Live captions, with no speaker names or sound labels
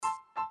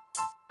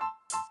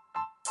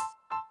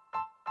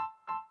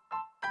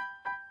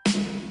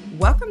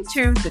Welcome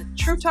to the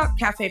True Talk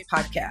Cafe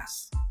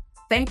podcast.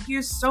 Thank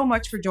you so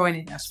much for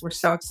joining us. We're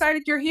so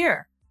excited you're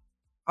here.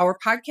 Our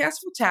podcast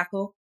will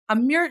tackle a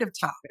myriad of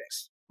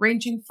topics,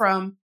 ranging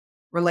from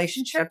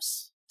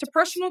relationships to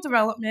personal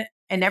development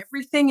and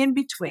everything in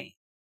between.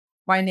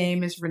 My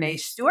name is Renee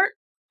Stewart,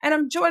 and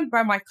I'm joined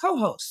by my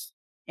co-hosts,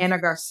 Ana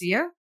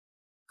Garcia,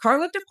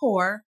 Carla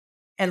Decor,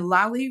 and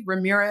Lali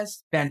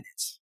Ramirez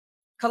Bennett.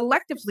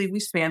 Collectively,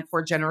 we span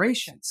 4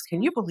 generations.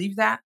 Can you believe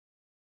that?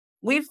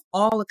 We've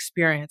all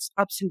experienced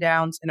ups and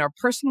downs in our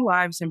personal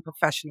lives and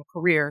professional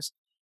careers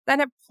that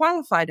have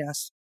qualified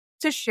us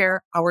to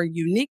share our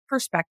unique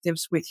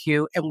perspectives with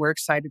you, and we're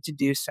excited to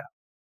do so.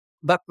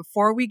 But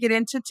before we get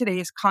into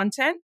today's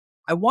content,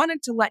 I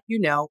wanted to let you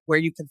know where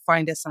you can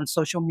find us on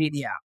social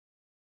media.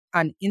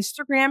 On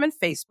Instagram and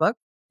Facebook,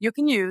 you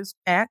can use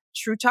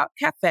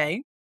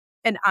 @TrueTalkCafe,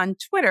 and on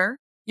Twitter,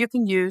 you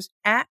can use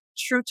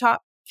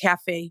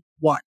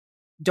 @TrueTalkCafe1.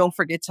 Don't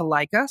forget to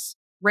like us,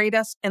 rate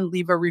us, and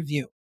leave a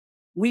review.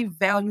 We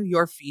value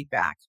your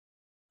feedback.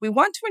 We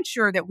want to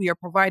ensure that we are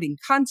providing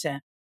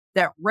content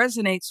that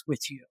resonates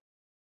with you.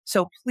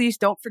 So please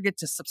don't forget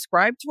to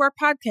subscribe to our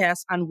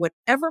podcast on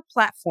whatever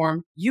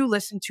platform you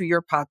listen to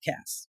your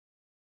podcasts.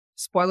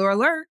 Spoiler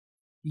alert,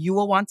 you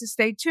will want to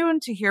stay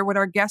tuned to hear what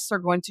our guests are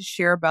going to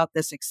share about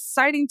this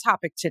exciting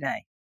topic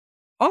today.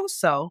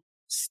 Also,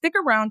 stick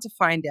around to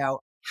find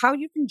out how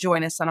you can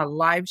join us on a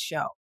live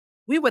show.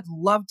 We would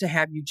love to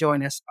have you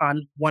join us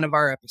on one of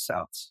our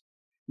episodes.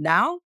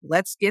 Now,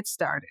 let's get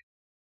started.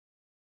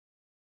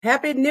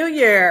 Happy New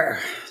Year.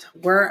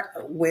 We're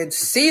with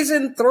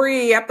Season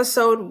 3,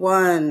 Episode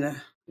 1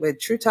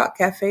 with True Talk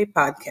Cafe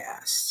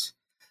Podcast.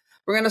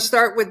 We're going to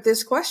start with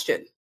this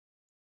question.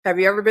 Have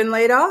you ever been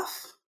laid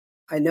off?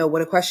 I know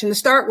what a question to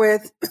start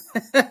with.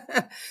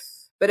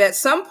 But at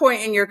some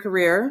point in your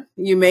career,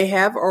 you may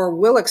have or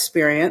will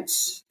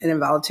experience an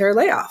involuntary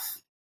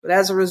layoff. But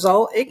as a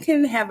result, it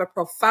can have a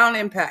profound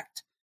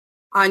impact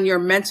on your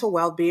mental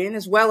well-being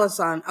as well as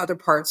on other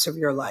parts of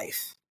your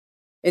life.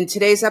 In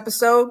today's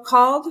episode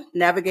called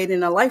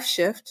Navigating a Life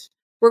Shift,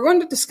 we're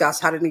going to discuss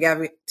how to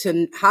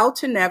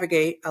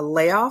navigate a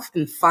layoff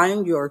and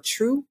find your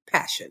true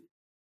passion.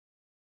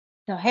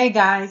 So, hey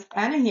guys,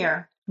 Anna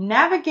here.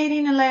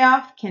 Navigating a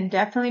layoff can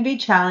definitely be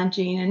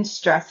challenging and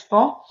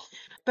stressful,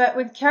 but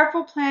with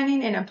careful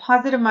planning and a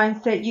positive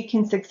mindset, you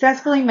can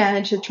successfully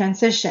manage the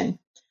transition.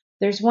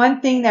 There's one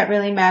thing that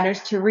really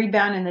matters to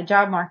rebound in the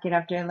job market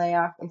after a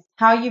layoff is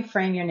how you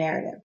frame your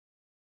narrative.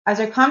 As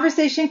our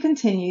conversation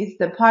continues,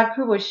 the pod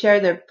crew will share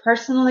their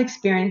personal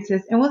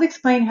experiences and will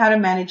explain how to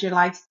manage your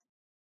life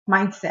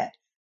mindset,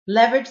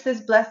 leverage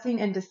this blessing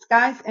in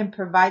disguise, and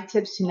provide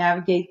tips to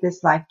navigate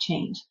this life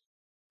change.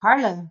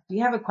 Carla, do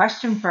you have a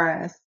question for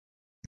us?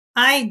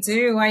 I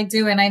do.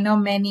 And I know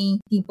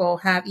many people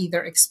have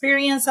either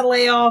experienced a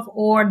layoff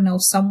or know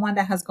someone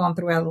that has gone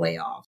through a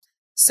layoff.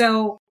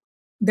 So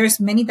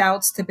there's many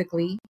doubts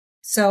typically.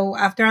 So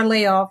after a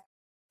layoff,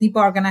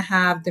 people are going to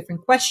have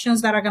different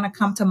questions that are going to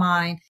come to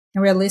mind,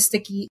 and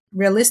realistically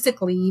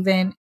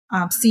even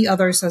see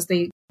others as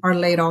they are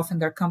laid off in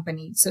their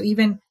company. So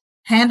even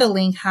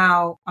handling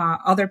how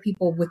other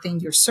people within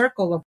your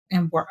circle of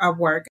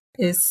work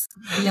is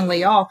being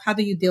laid off, how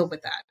do you deal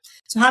with that?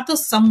 So how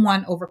does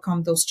someone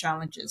overcome those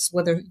challenges?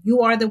 Whether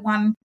you are the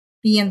one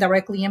being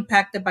directly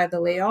impacted by the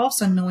layoffs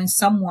or knowing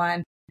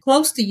someone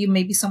close to you,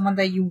 maybe someone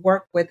that you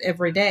work with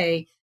every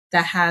day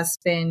that has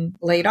been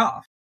laid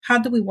off. How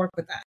do we work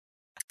with that?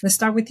 Let's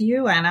start with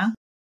you, Anna.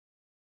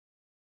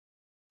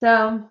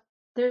 So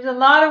there's a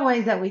lot of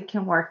ways that we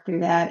can work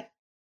through that.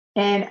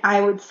 And I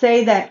would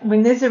say that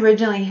when this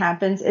originally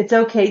happens, it's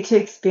okay to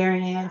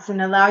experience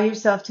and allow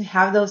yourself to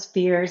have those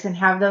fears and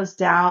have those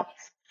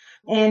doubts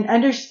and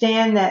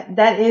understand that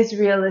that is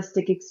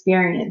realistic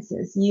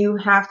experiences. You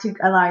have to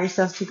allow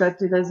yourself to go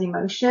through those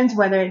emotions,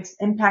 whether it's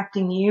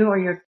impacting you or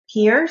your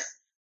peers.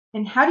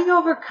 And how do you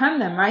overcome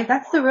them, right?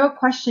 That's the real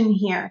question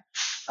here.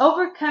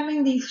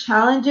 Overcoming these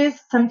challenges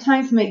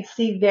sometimes makes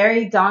it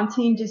very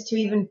daunting just to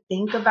even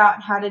think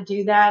about how to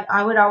do that.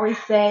 I would always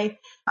say,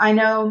 I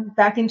know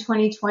back in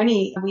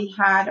 2020, we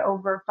had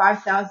over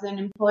 5,000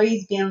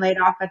 employees being laid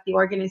off at the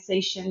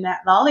organization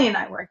that Lali and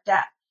I worked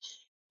at.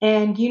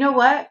 And you know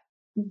what?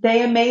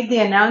 They made the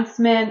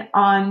announcement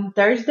on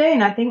Thursday,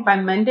 and I think by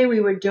Monday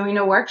we were doing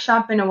a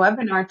workshop and a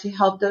webinar to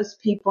help those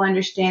people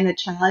understand the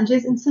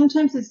challenges. And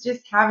sometimes it's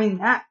just having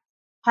that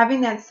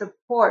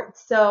support.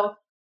 So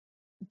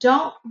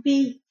don't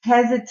be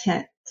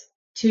hesitant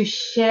to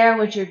share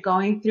what you're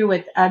going through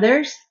with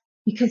others,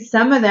 because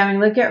some of them, and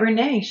look at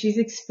Renee, she's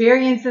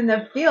experienced in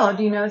the field,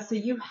 so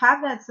you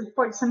have that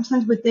support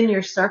sometimes within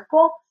your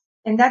circle.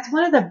 And that's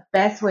one of the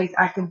best ways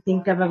I can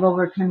think of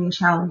overcoming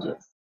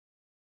challenges.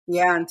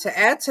 Yeah, and to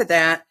add to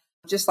that,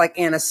 just like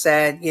Anna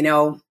said,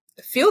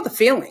 feel the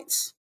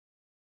feelings.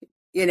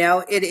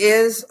 It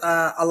is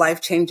a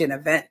life-changing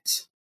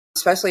event,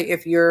 especially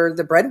if you're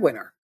the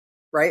breadwinner,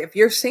 right? If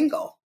you're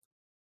single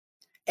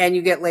and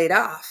you get laid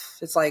off,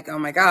 it's like, oh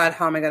my God,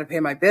 how am I going to pay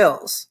my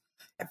bills?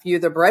 If you're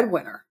the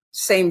breadwinner,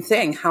 same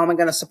thing. How am I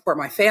going to support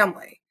my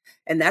family?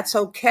 And that's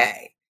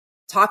okay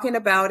talking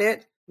about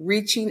it,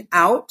 reaching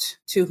out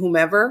to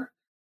whomever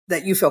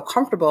that you feel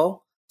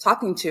comfortable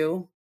talking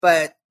to,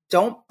 but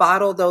don't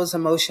bottle those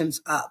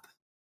emotions up.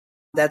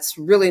 That's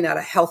really not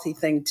a healthy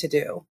thing to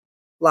do.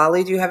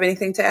 Lolly, do you have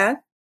anything to add?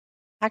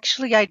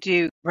 Actually, I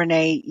do,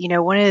 Renee.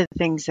 One of the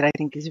things that I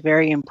think is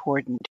very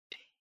important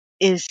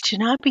is to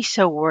not be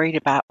so worried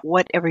about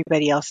what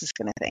everybody else is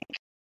going to think.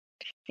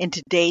 In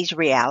today's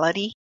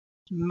reality,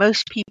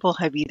 most people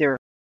have either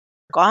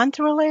gone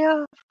through a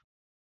layoff,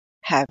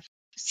 have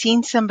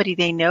seen somebody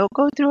they know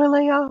go through a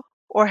layoff,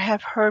 or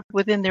have heard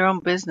within their own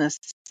business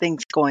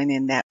things going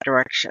in that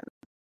direction.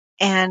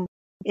 And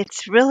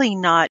it's really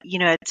not,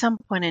 at some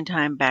point in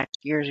time back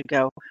years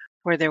ago,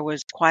 where there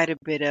was quite a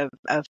bit of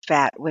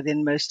fat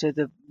within most of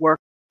the work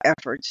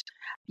efforts,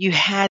 you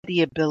had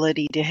the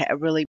ability to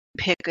really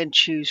pick and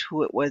choose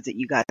who it was that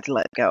you got to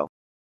let go.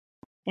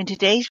 In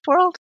today's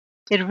world,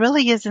 it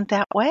really isn't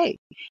that way.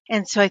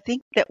 And so I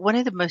think that one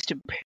of the most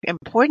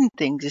important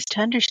things is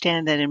to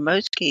understand that in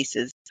most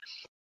cases,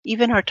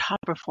 even our top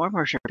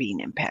performers are being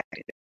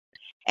impacted.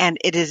 And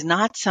it is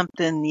not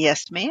something,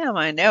 yes, ma'am,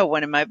 I know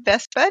one of my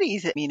best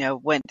buddies,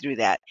 went through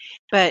that.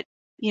 But,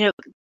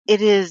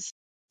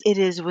 it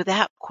is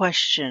without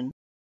question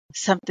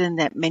something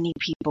that many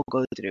people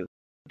go through.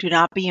 Do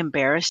not be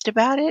embarrassed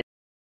about it.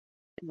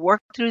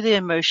 Work through the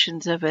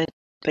emotions of it,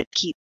 but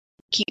keep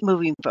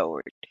moving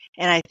forward.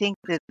 And I think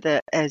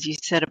that as you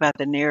said about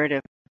the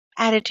narrative,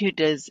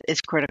 attitude is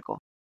critical.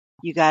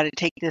 You got to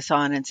take this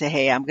on and say,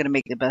 hey, I'm going to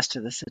make the best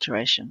of the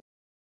situation.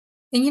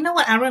 And you know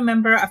what? I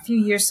remember a few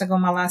years ago,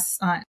 my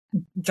last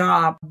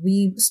job,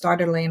 we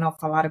started laying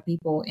off a lot of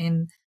people.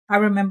 And I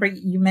remember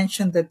you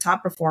mentioned the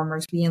top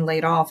performers being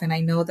laid off. And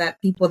I know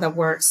that people that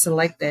were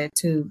selected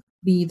to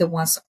be the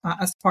ones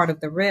as part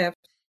of the RIF,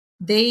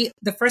 the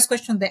first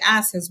question they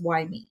ask is,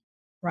 why me?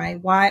 Right?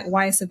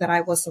 Why is it that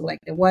I was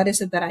selected? What is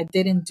it that I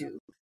didn't do?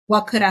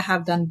 What could I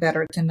have done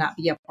better to not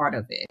be a part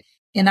of it?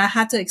 And I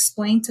had to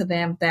explain to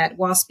them that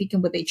while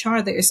speaking with HR,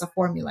 there is a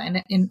formula,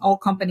 and all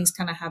companies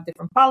kind of have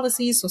different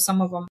policies. So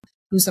some of them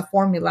use a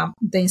formula.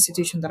 The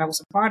institution that I was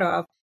a part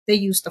of, they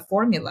used the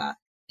formula,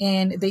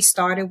 and they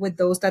started with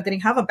those that didn't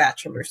have a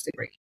bachelor's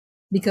degree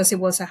because it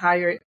was a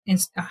higher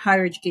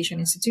education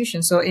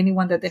institution. So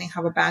anyone that didn't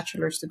have a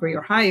bachelor's degree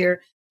or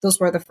higher, those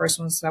were the first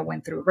ones that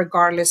went through,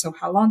 regardless of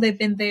how long they've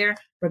been there,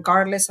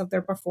 regardless of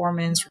their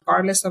performance,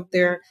 regardless of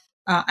their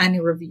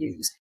annual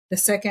reviews. The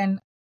second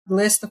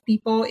list of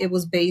people, it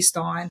was based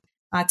on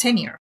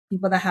tenure,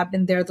 people that have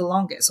been there the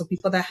longest. So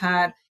people that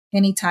had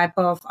any type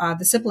of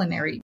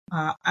disciplinary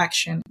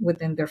action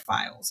within their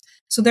files.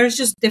 So there's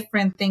just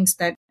different things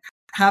that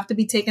have to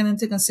be taken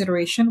into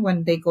consideration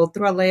when they go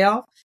through a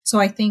layoff. So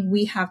I think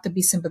we have to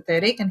be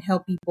sympathetic and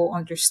help people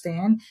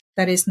understand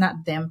that it's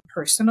not them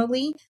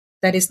personally,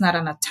 that it's not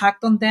an attack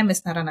on them,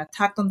 it's not an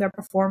attack on their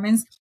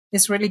performance.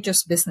 It's really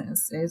just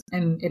business.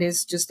 And it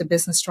is just the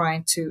business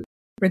trying to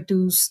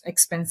reduce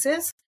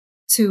expenses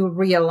to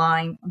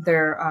realign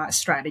their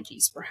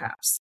strategies,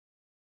 perhaps.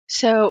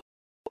 So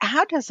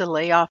how does a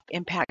layoff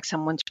impact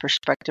someone's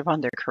perspective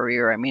on their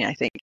career? I mean, I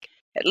think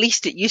at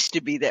least it used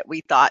to be that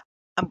we thought,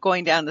 I'm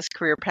going down this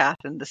career path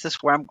and this is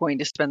where I'm going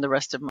to spend the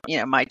rest of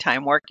my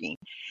time working,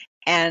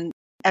 and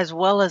as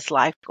well as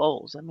life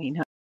goals. I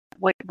mean,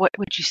 what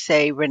would you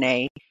say,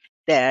 Renee,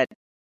 that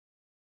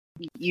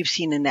you've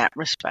seen in that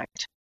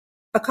respect?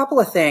 A couple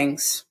of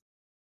things.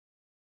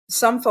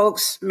 Some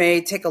folks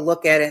may take a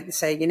look at it and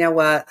say, you know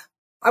what?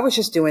 I was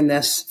just doing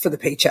this for the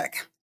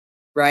paycheck,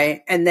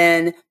 right? And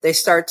then they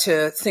start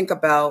to think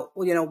about,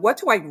 well, what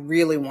do I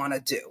really want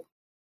to do?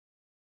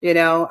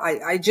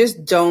 I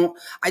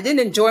didn't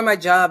enjoy my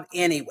job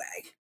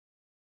anyway.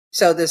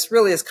 So this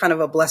really is kind of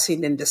a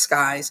blessing in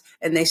disguise.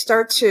 And they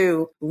start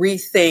to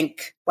rethink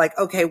like,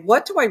 okay,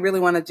 what do I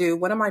really want to do?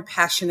 What am I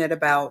passionate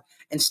about?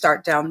 And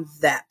start down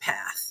that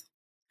path.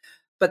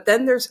 But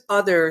then there's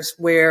others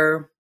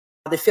where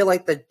they feel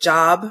like the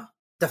job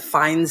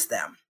defines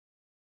them.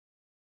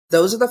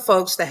 Those are the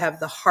folks that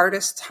have the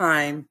hardest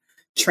time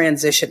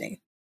transitioning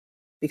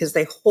because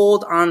they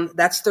hold on,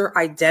 that's their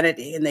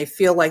identity, and they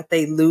feel like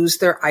they lose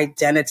their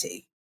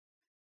identity.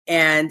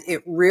 And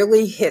it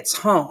really hits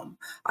home.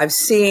 I've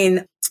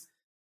seen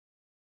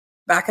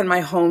back in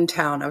my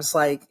hometown, I was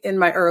like in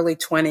my early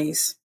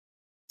 20s,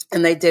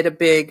 and they did a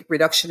big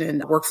reduction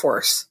in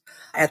workforce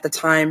at the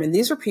time. And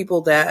these are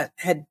people that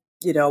had,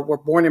 were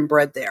born and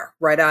bred there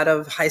right out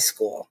of high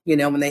school,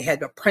 when they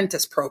had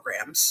apprentice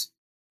programs,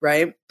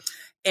 right?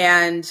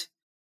 And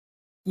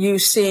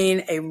you've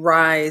seen a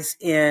rise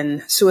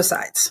in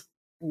suicides.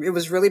 It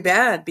was really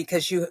bad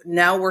because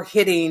now we're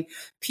hitting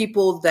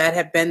people that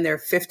have been there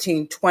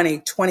 15, 20,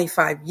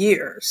 25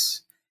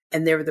 years,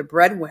 and they were the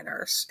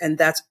breadwinners, and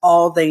that's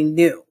all they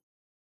knew.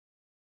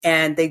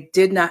 And they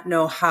did not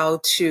know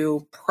how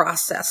to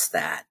process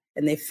that.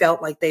 And they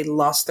felt like they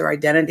lost their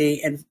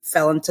identity and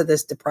fell into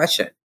this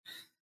depression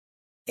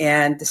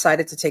and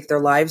decided to take their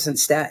lives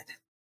instead.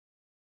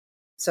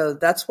 So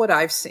that's what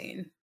I've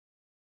seen.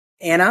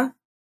 Anna,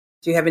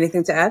 do you have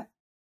anything to add?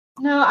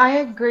 No, I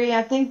agree.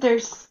 I think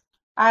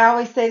I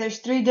always say there's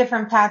three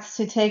different paths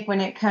to take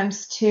when it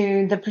comes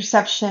to the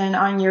perception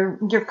on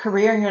your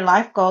career and your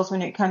life goals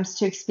when it comes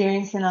to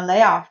experiencing a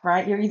layoff,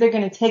 right? You're either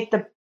going to take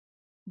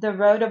the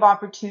road of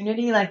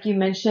opportunity, like you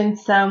mentioned,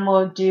 some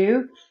will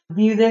view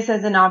this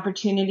as an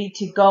opportunity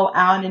to go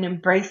out and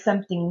embrace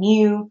something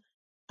new,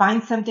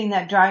 find something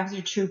that drives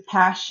your true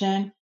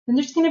passion. And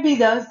there's going to be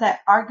those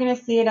that are going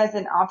to see it as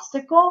an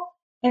obstacle.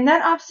 And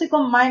that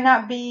obstacle might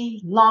not be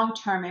long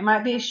term. It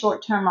might be a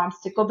short term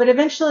obstacle, but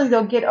eventually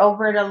they'll get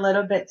over it a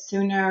little bit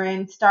sooner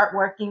and start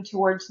working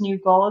towards new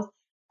goals.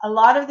 A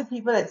lot of the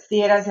people that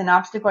see it as an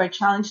obstacle or a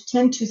challenge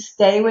tend to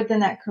stay within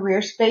that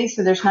career space.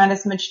 So there's not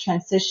as much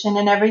transition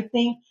and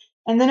everything.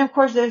 And then of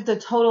course there's the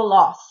total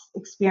loss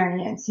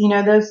experience.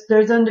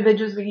 Those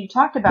individuals that you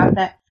talked about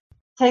that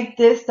take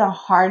this the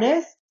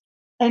hardest.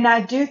 And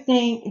I do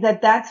think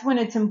that that's when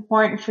it's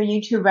important for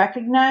you to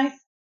recognize,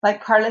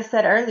 like Carla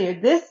said earlier,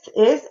 this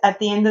is at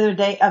the end of the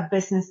day a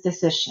business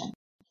decision.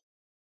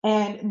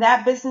 And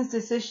that business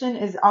decision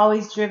is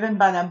always driven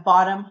by the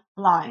bottom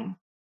line.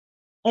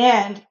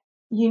 And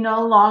you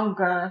no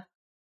longer,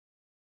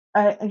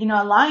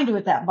 aligned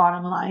with that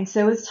bottom line.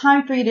 So it's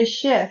time for you to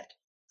shift.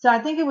 So I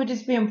think it would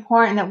just be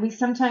important that we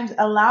sometimes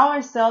allow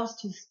ourselves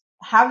to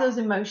have those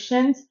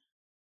emotions,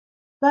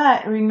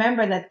 but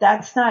remember that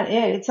that's not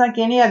it. It's like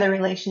any other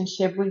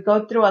relationship. We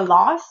go through a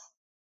loss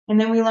and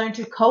then we learn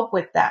to cope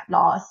with that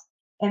loss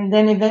and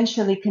then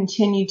eventually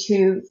continue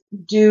to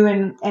do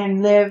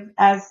and live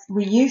as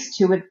we used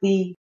to with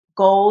the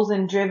goals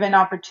and driven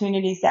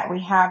opportunities that we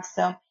have.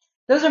 So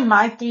those are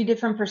my three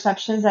different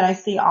perceptions that I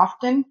see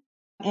often.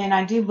 And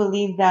I do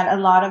believe that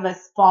a lot of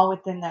us fall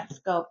within that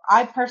scope.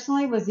 I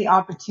personally was the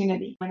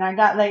opportunity. When I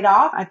got laid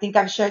off, I think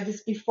I've shared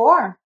this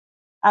before.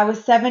 I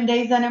was 7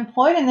 days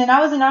unemployed, and then I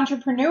was an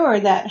entrepreneur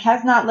that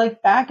has not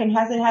looked back and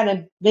hasn't had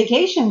a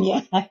vacation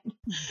yet.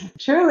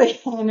 Truly,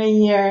 in a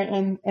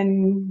year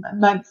and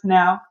months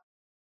now.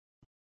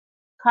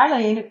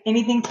 Carla,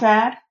 anything to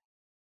add?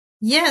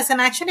 Yes,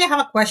 and actually I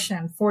have a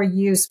question for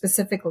you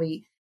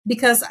specifically,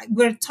 because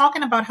we're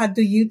talking about how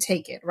do you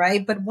take it,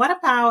 right? But what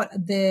about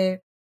the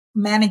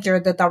manager,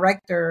 the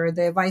director,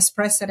 the vice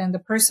president, the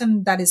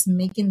person that is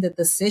making the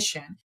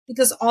decision?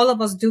 Because all of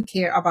us do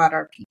care about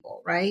our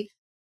people, right?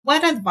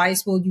 What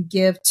advice will you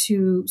give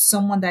to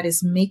someone that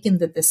is making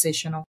the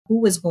decision of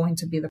who is going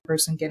to be the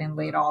person getting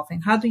laid off?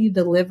 And how do you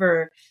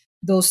deliver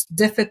those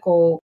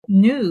difficult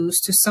news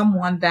to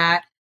someone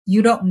that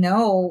you don't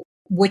know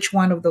which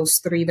one of those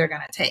three they're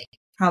going to take,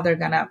 how they're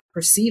going to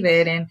perceive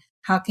it, and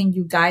how can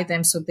you guide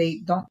them so they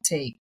don't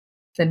take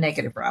the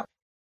negative route?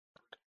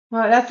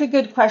 Well, that's a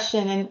good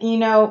question.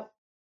 And,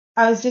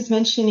 I was just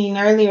mentioning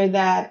earlier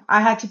that I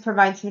had to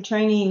provide some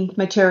training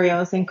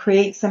materials and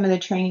create some of the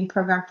training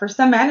program for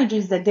some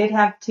managers that did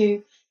have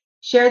to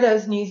share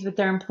those news with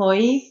their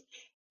employees.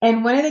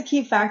 And one of the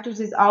key factors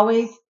is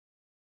always,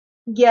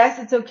 yes,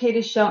 it's okay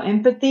to show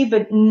empathy,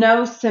 but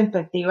no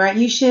sympathy, right?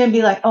 You shouldn't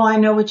be like, oh, I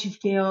know what you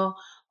feel,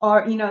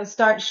 or,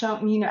 start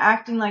showing,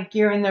 acting like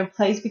you're in their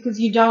place because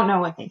you don't know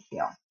what they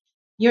feel.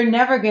 You're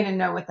never going to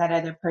know what that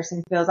other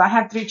person feels. I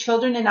have 3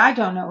 children and I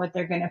don't know what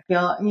they're going to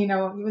feel,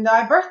 even though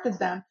I birthed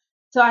them.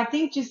 So I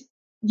think just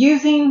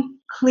using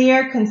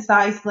clear,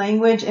 concise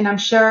language, and I'm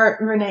sure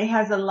Renee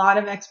has a lot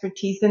of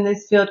expertise in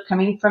this field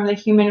coming from the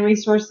human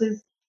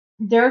resources.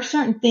 There are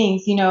certain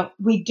things,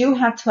 we do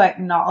have to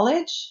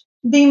acknowledge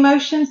the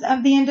emotions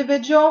of the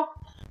individual,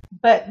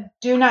 but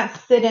do not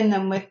sit in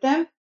them with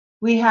them.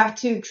 We have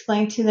to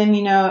explain to them,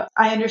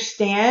 I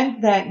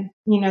understand that,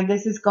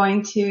 this is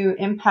going to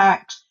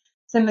impact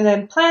some of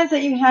the plans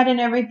that you had and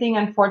everything.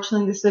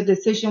 Unfortunately, this is a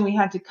decision we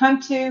had to come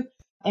to.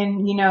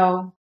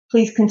 And,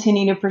 please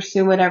continue to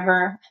pursue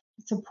whatever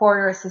support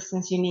or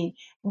assistance you need.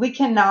 We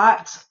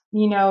cannot,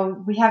 we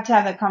have to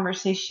have that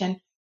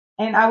conversation.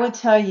 And I would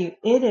tell you,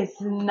 it is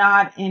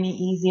not any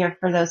easier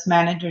for those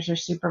managers or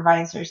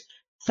supervisors.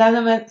 Some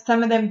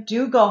of them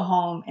do go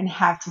home and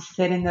have to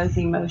sit in those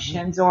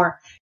emotions or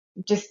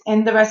just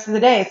end the rest of the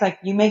day. It's like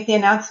you make the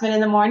announcement in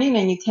the morning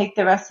and you take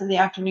the rest of the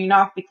afternoon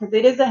off because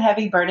it is a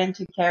heavy burden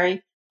to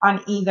carry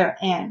on either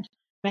end.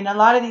 And a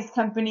lot of these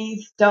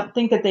companies don't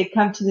think that they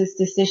come to this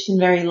decision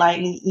very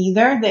lightly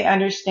either. They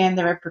understand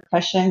the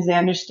repercussions. They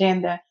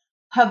understand the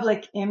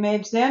public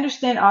image. They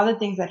understand all the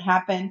things that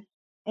happen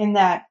in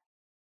that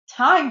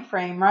time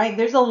frame, right?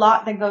 There's a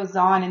lot that goes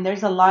on and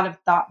there's a lot of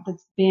thought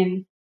that's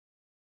been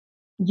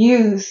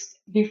used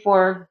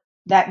before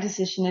that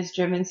decision is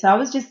driven. So I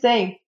would just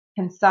say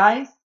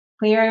concise,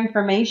 clear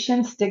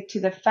information, stick to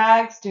the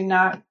facts, do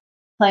not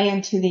play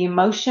into the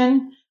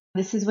emotion.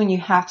 This is when you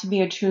have to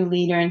be a true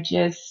leader and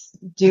just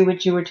do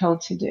what you were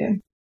told to do.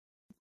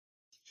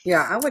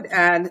 Yeah, I would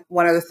add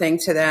one other thing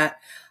to that.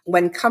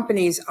 When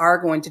companies are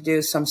going to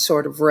do some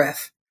sort of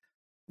RIF,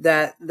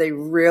 that they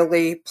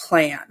really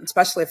plan,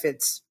 especially if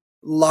it's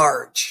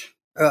large,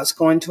 it's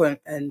going to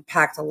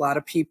impact a lot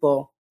of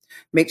people.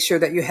 Make sure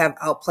that you have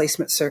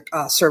outplacement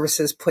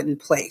services put in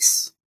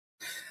place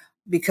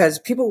because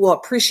people will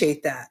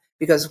appreciate that.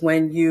 Because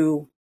when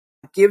you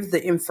give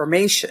the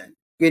information,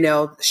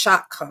 the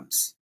shock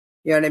comes.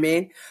 You know what I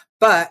mean?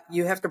 But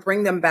you have to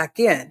bring them back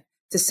in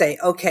to say,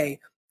 okay,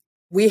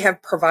 we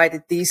have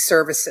provided these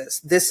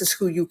services. This is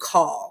who you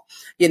call.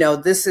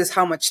 This is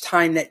how much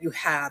time that you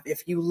have.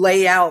 If you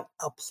lay out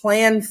a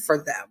plan for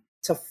them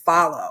to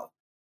follow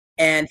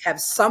and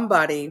have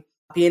somebody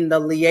being the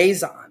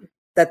liaison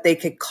that they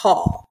could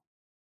call,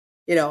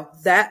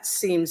 that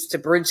seems to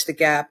bridge the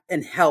gap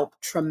and help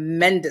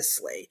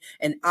tremendously.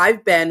 And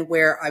I've been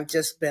where I've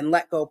just been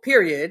let go,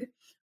 period,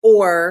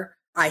 or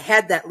I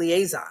had that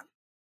liaison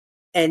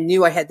and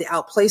knew I had the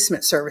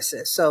outplacement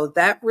services. So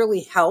that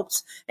really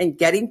helps in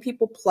getting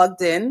people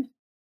plugged in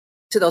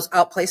to those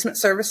outplacement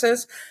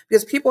services,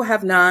 because people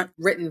have not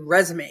written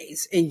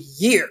resumes in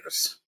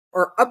years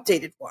or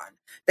updated one.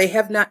 They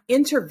have not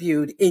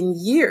interviewed in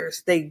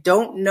years. They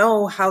don't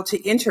know how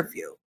to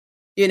interview.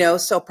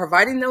 So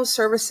providing those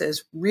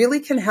services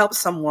really can help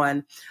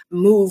someone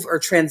move or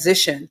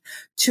transition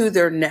to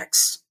their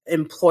next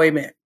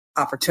employment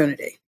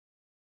opportunity.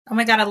 Oh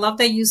my God, I love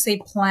that you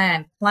say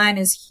plan. Plan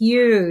is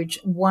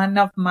huge. One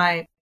of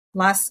my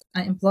last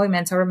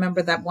employments, I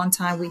remember that one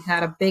time we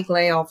had a big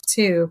layoff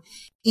too.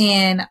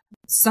 And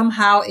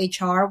somehow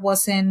HR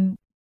wasn't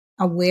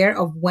aware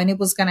of when it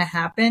was going to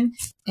happen.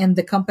 And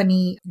the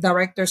company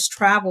directors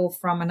travel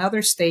from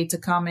another state to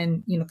come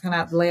and, kind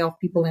of lay off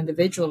people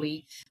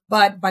individually.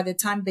 But by the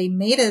time they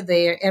made it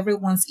there,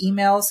 everyone's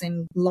emails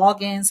and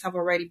logins have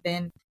already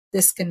been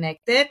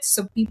disconnected.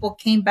 So people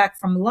came back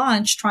from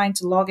lunch trying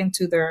to log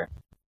into their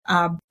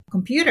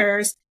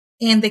computers,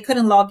 and they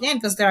couldn't log in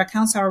because their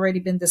accounts had already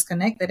been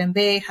disconnected and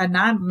they had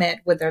not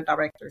met with their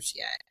directors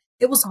yet.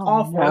 It was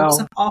awful. No. It was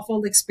an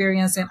awful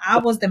experience. And I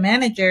was the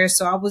manager.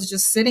 So I was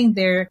just sitting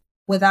there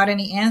without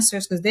any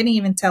answers because they didn't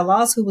even tell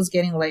us who was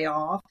getting laid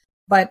off.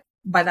 But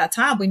by that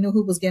time, we knew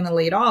who was getting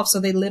laid off. So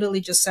they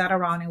literally just sat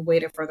around and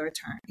waited for their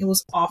turn. It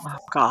was awful.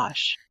 Oh,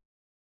 gosh.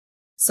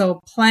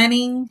 So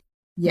planning,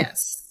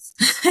 yes.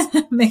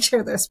 Make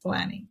sure there's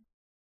planning.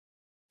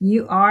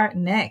 You are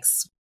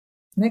next.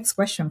 Next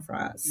question for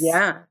us.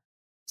 Yeah.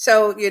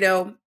 So,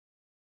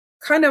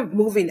 kind of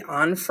moving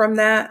on from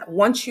that,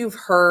 once you've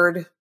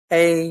heard,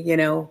 hey,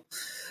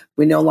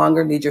 we no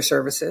longer need your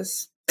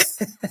services.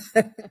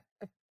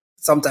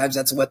 Sometimes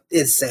that's what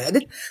is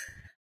said.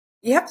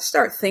 You have to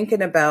start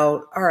thinking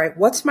about, all right,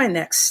 what's my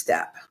next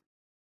step?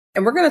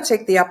 And we're going to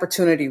take the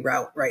opportunity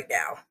route right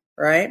now,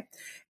 right?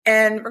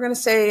 And we're going to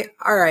say,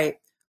 all right,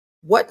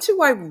 what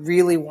do I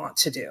really want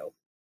to do?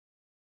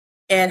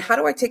 And how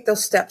do I take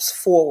those steps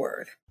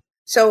forward?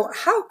 So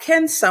how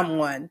can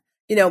someone,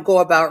 go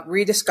about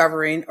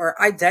rediscovering or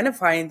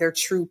identifying their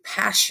true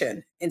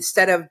passion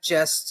instead of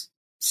just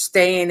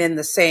staying in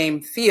the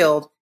same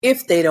field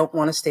if they don't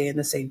want to stay in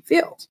the same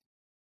field?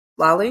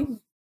 Lolly?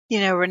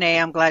 Renee,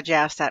 I'm glad you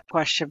asked that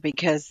question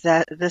because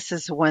this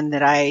is one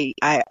that I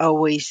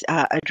always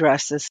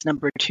address as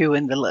number 2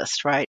 in the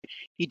list, right?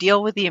 You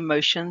deal with the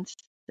emotions.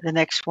 The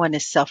next one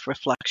is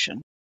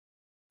self-reflection.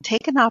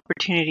 Take an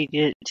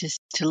opportunity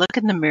to look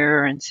in the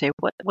mirror and say,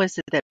 what was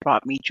it that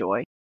brought me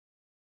joy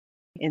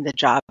in the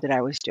job that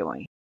I was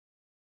doing?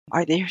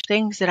 Are there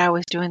things that I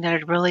was doing that I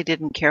really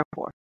didn't care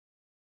for?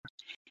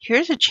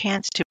 Here's a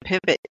chance to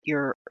pivot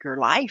your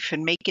life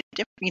and make it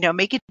different,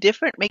 make it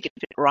different, make it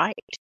fit right.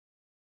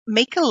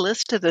 Make a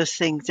list of those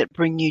things that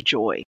bring you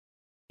joy.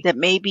 That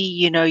maybe,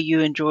 you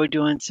enjoy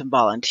doing some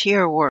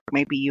volunteer work.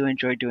 Maybe you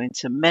enjoy doing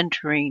some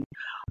mentoring.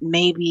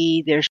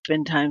 Maybe there's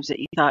been times that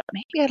you thought,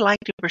 maybe I'd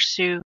like to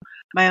pursue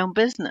my own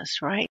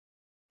business, right?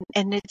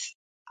 And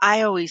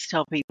I always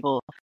tell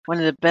people one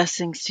of the best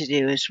things to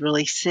do is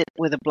really sit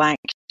with a blank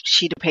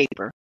sheet of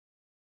paper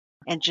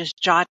and just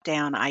jot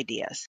down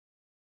ideas.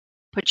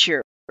 Put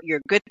your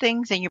good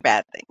things and your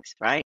bad things,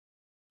 right?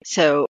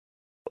 So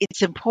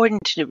it's important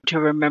to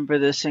remember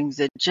those things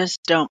that just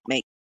don't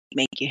make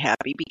you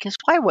happy, because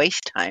why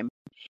waste time?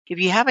 If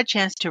you have a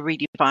chance to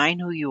redefine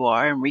who you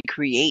are and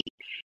recreate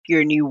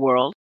your new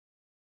world,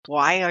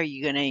 why are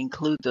you going to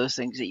include those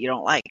things that you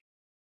don't like?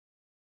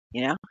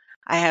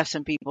 I have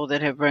some people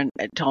that have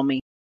told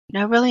me,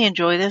 I really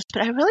enjoy this,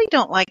 but I really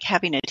don't like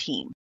having a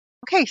team.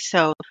 Okay,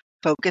 so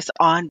focus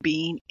on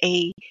being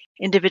a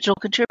individual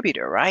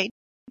contributor, right?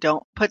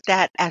 Don't put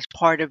that as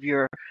part of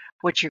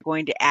what you're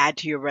going to add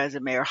to your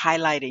resume or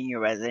highlight in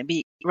your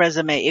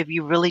resume if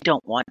you really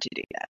don't want to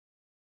do that.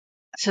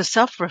 So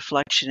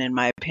self-reflection, in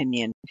my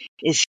opinion,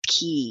 is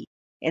key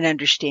in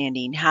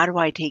understanding how do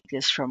I take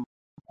this from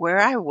where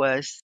I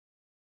was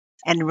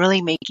and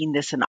really making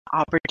this an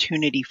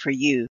opportunity for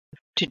you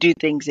to do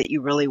things that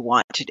you really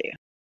want to do.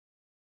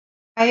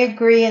 I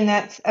agree, and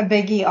that's a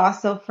biggie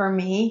also for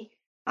me.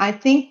 I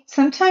think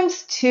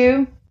sometimes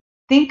too,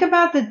 think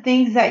about the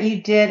things that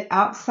you did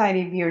outside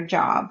of your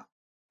job.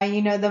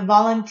 The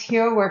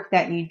volunteer work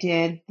that you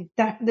did,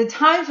 the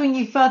times when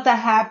you felt the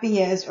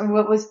happiest or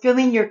what was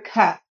filling your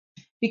cup.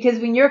 Because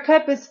when your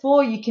cup is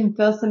full, you can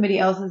fill somebody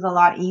else's a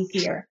lot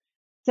easier.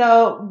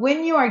 So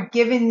when you are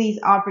given these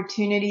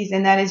opportunities,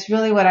 and that is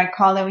really what I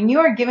call it, when you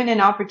are given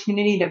an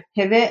opportunity to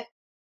pivot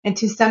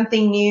into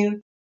something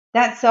new,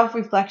 that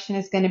self-reflection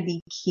is going to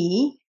be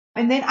key.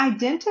 And then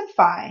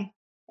identify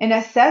and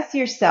assess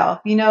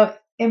yourself.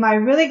 Am I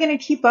really going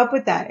to keep up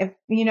with that? If,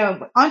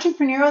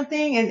 entrepreneurial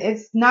thing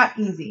it's not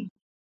easy.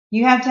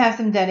 You have to have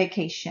some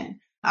dedication.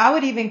 I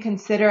would even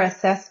consider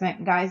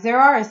assessment, guys. There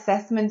are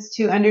assessments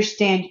to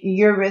understand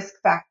your risk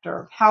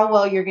factor, how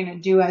well you're going to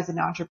do as an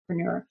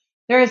entrepreneur.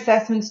 There are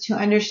assessments to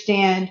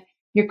understand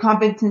your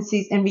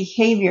competencies and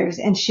behaviors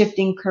and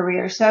shifting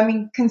careers.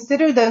 So,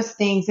 consider those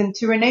things. And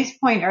to Renee's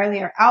point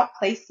earlier,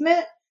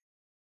 outplacement,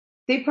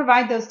 they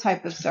provide those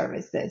type of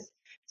services.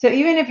 So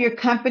even if your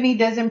company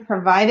doesn't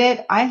provide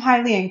it, I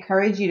highly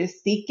encourage you to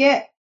seek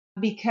it,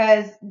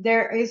 because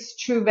there is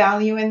true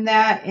value in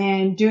that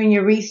and doing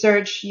your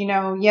research.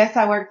 Yes,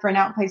 I work for an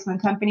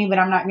outplacement company, but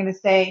I'm not going to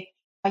say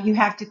you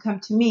have to come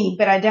to me,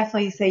 but I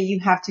definitely say you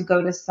have to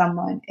go to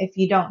someone. If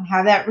you don't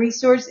have that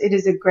resource, it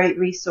is a great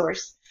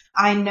resource.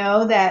 I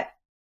know that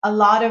a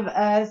lot of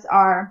us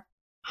are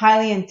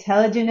highly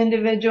intelligent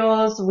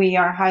individuals. We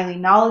are highly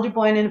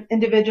knowledgeable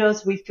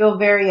individuals. We feel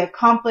very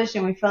accomplished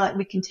and we feel like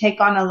we can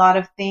take on a lot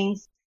of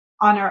things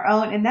on our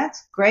own. And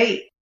that's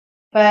great.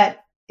 But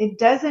it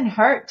doesn't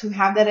hurt to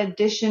have that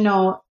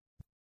additional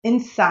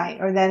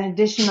insight or that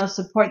additional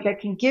support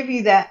that can give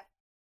you that,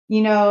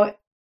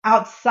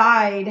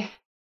 outside,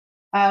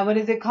 what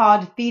is it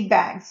called?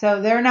 Feedback.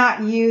 So they're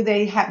not you.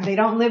 They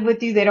don't live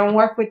with you. They don't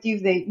work with you.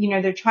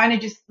 They're trying to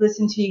just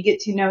listen to you,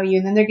 get to know you.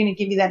 And then they're going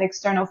to give you that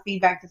external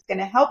feedback that's going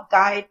to help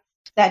guide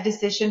that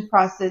decision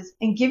process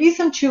and give you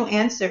some true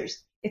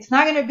answers. It's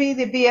not going to be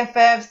the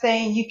BFF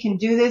saying you can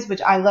do this,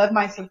 which I love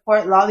my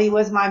support. Lolly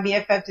was my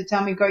BFF to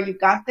tell me, girl, you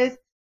got this.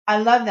 I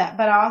love that.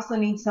 But I also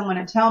need someone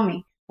to tell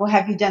me, well,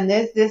 have you done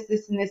this,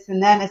 and this,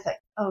 and that? And it's like,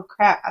 oh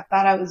crap, I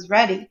thought I was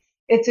ready.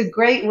 It's a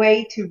great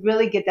way to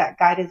really get that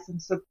guidance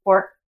and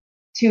support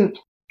to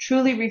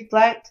truly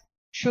reflect,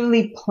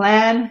 truly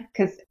plan,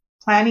 because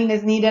planning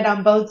is needed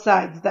on both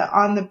sides,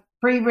 on the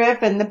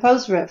pre-RIF and the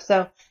post-RIF.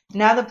 So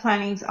now the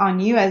planning's on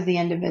you as the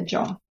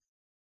individual.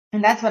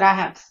 And that's what I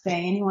have to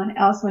say. Anyone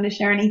else want to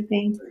share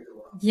anything?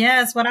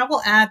 Yes, what I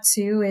will add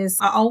too is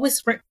I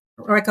always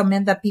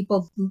recommend that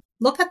people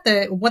look at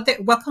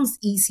what comes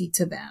easy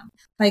to them.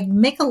 Like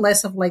make a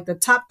list of like the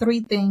top 3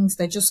 things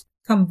that just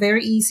come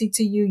very easy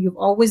to you. You've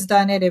always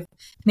done it. If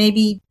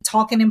maybe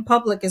talking in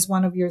public is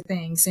one of your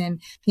things,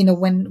 and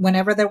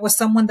whenever there was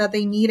someone that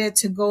they needed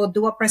to go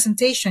do a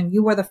presentation,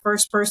 you were the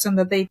first person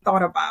that they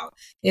thought about.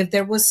 If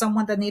there was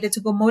someone that needed to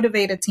go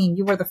motivate a team,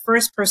 you were the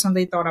first person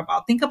they thought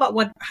about. Think about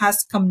what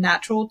has come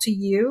natural to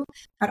you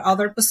at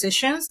other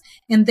positions,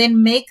 and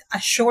then make a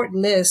short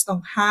list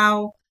on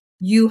how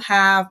you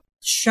have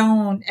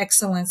shown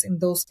excellence in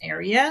those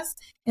areas,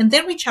 and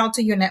then reach out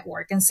to your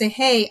network and say,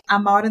 hey,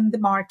 I'm out in the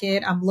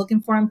market. I'm looking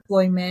for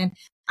employment.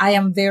 I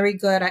am very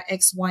good at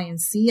X, Y, and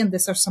Z. And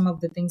these are some of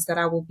the things that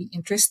I will be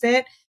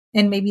interested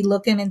in, maybe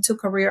looking into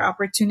career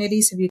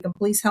opportunities. If you can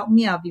please help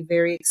me, I'll be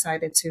very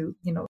excited to,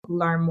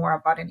 learn more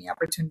about any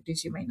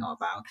opportunities you may know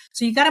about.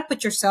 So you got to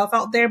put yourself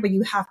out there, but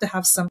you have to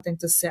have something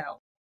to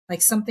sell,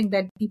 like something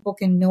that people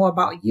can know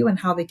about you and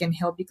how they can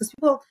help you, because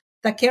people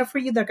that care for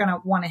you, they're going to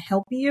want to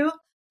help you.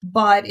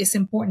 But it's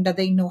important that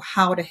they know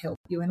how to help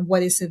you and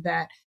what is it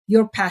that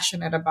you're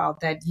passionate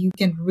about that you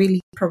can really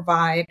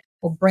provide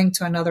or bring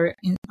to another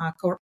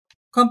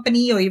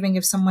company, or even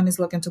if someone is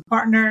looking to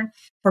partner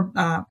for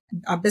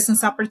a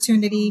business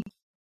opportunity,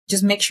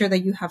 just make sure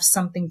that you have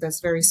something that's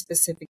very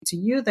specific to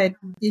you, that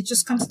it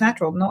just comes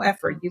natural, no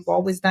effort. You've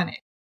always done it.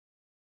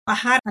 I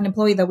had an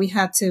employee that we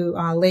had to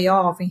lay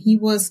off, and he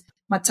was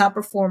my top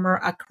performer.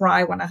 I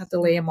cried when I had to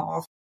lay him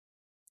off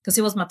because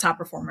he was my top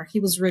performer. He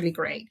was really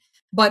great.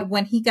 But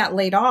when he got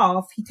laid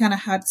off, he kind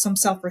of had some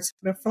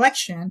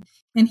self-reflection,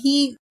 and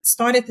he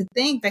started to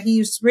think that he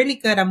was really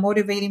good at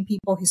motivating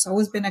people. He's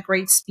always been a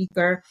great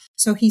speaker.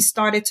 So he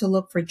started to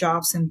look for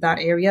jobs in that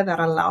area that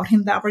allowed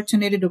him the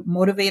opportunity to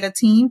motivate a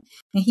team.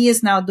 And he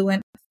is now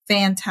doing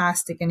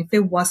fantastic. And if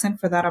it wasn't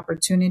for that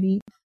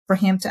opportunity for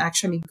him to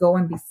actually go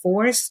and be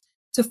forced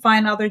to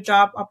find other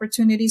job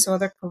opportunities or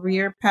other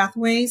career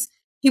pathways,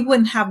 he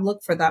wouldn't have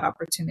looked for that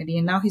opportunity.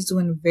 And now he's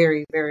doing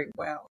very, very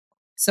well.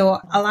 So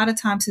a lot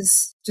of times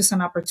it's just an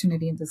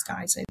opportunity in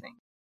disguise, I think.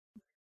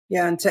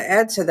 Yeah. And to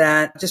add to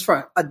that, just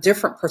from a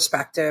different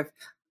perspective,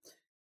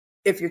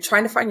 if you're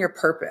trying to find your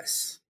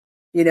purpose,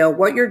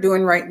 what you're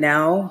doing right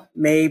now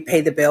may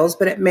pay the bills,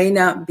 but it may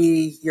not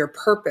be your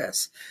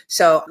purpose.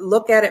 So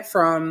look at it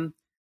from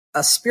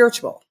a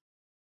spiritual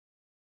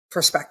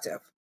perspective.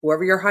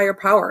 Whoever your higher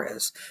power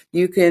is,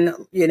 you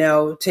can,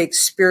 take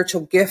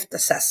spiritual gift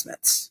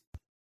assessments,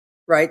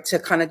 right? To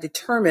kind of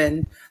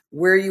determine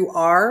where you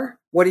are.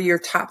 What are your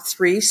top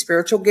 3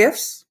 spiritual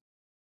gifts?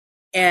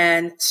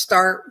 And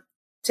start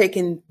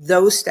taking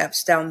those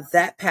steps down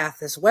that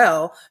path as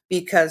well.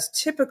 Because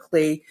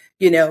typically,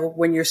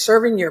 when you're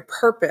serving your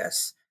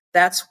purpose,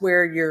 that's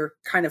where you're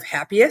kind of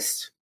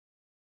happiest.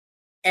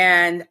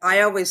 And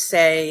I always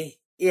say,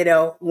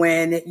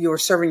 when you're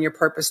serving your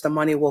purpose, the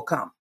money will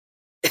come.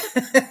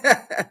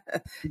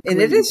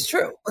 And it is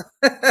true.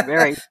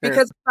 Very true.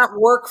 Because it's not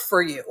work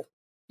for you.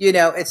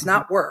 It's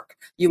not work.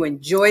 You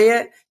enjoy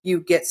it.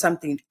 You get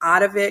something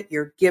out of it.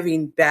 You're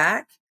giving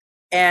back.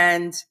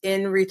 And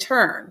in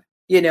return,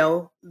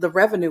 the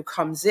revenue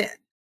comes in.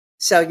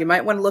 So you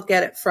might want to look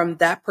at it from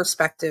that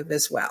perspective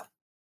as well.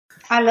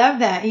 I love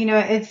that.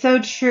 It's so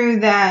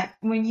true that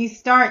when you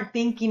start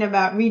thinking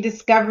about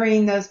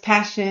rediscovering those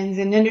passions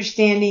and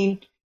understanding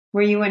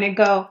where you want to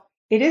go,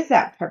 it is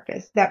that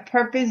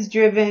purpose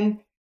driven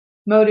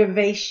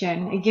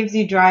motivation. It gives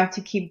you drive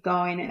to keep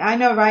going. And I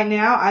know right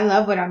now I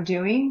love what I'm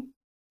doing,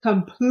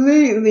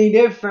 completely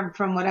different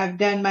from what I've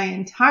done my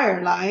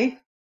entire life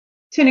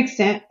to an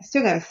extent. I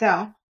still got to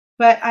sell,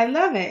 but I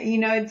love it.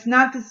 It's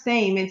not the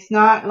same. It's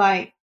not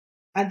like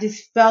I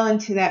just fell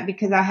into that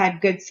because I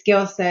had good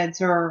skill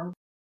sets or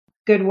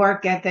good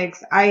work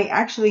ethics. I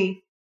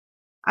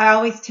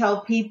always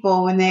tell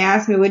people when they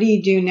ask me, what do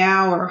you do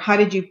now? Or how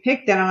did you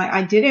pick that? I'm like,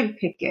 I didn't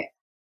pick it.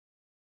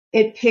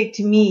 It picked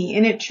me,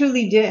 and it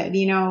truly did.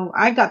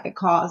 I got the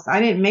calls. I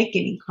didn't make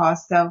any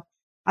calls. So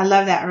I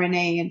love that,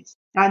 Renee. And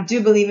I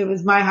do believe it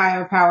was my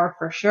higher power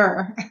for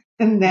sure.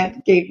 And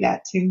that gave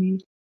that to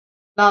me.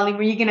 Lolly,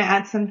 were you going to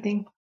add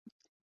something?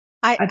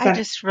 I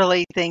just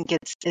really think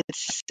it's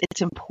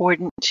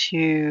important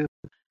to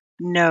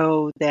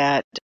know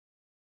that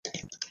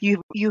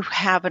you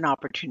have an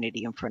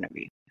opportunity in front of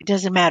you. It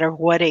doesn't matter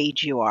what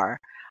age you are.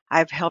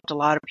 I've helped a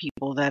lot of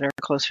people that are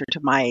closer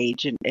to my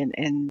age,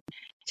 and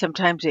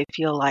sometimes they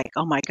feel like,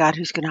 oh my God,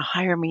 who's going to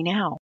hire me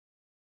now?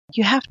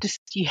 You have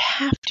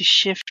to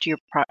shift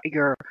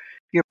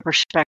your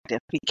perspective,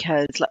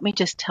 because let me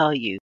just tell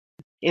you,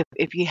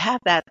 if you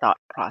have that thought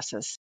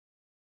process,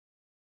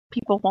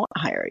 people won't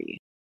hire you.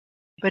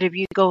 But if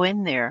you go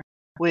in there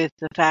with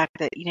the fact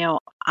that,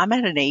 I'm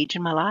at an age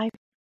in my life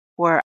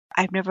where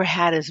I've never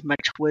had as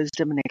much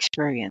wisdom and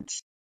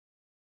experience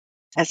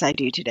as I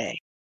do today.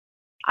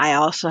 I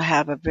also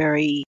have a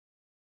very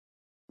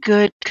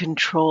good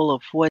control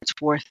of what's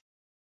worth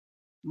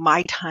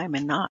my time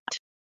and not.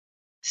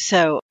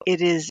 So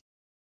it is,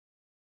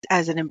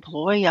 as an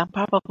employee, I'm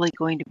probably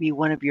going to be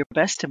one of your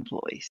best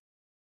employees.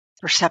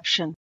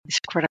 Perception is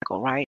critical,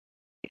 right?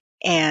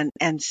 And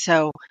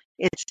so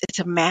it's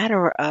a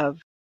matter of,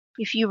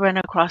 if you run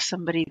across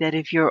somebody that,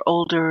 if you're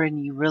older and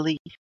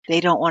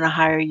they don't want to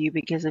hire you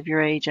because of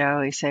your age, I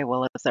always say,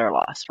 well, it's their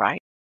loss,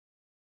 right?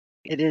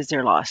 It is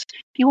their loss.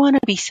 You want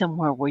to be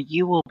somewhere where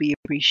you will be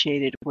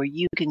appreciated, where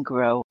you can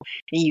grow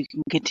and you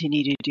can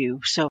continue to do.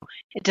 So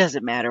it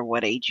doesn't matter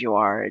what age you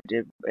are,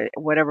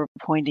 whatever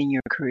point in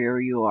your career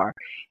you are.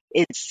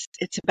 It's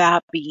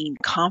about being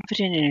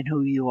confident in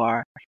who you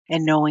are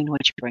and knowing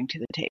what you bring to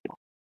the table.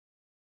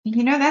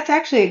 That's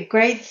actually a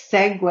great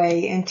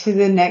segue into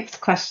the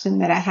next question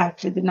that I have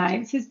for the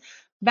night. It says,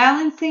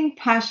 balancing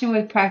passion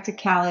with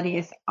practicality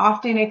is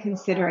often a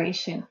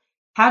consideration.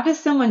 How does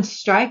someone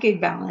strike a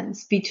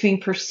balance between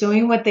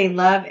pursuing what they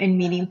love and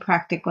meeting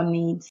practical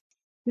needs?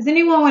 Does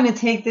anyone want to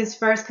take this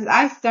first? Because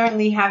I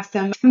certainly have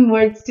some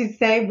words to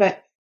say,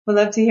 but would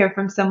love to hear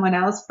from someone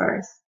else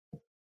first.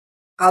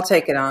 I'll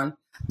take it on,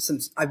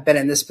 since I've been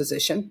in this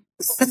position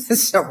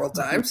several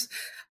times.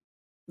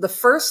 The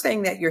first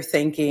thing that you're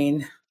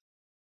thinking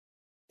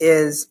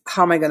is,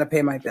 how am I going to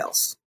pay my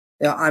bills?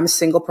 I'm a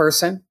single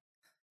person.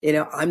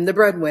 I'm the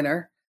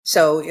breadwinner.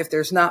 So if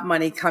there's not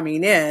money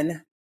coming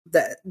in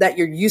that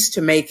you're used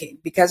to making,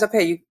 because,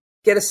 okay, you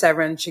get a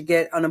severance, you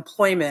get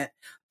unemployment,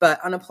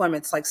 but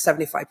unemployment's like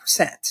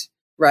 75%,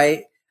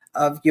 right,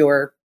 of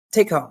your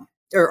take home,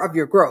 or of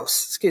your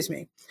gross, excuse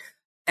me.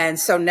 And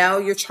so now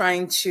you're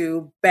trying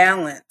to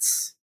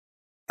balance,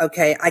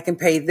 okay, I can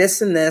pay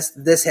this and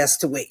this has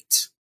to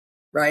wait,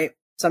 right?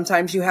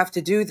 Sometimes you have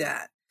to do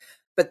that.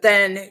 But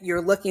then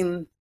you're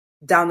looking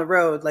down the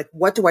road, like,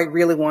 what do I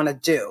really want to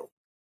do?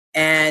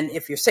 And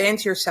if you're saying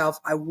to yourself,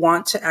 I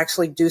want to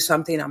actually do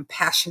something I'm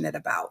passionate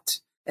about,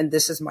 and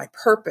this is my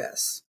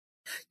purpose,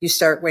 you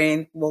start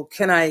weighing, well,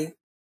 can I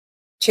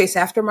chase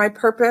after my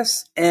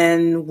purpose?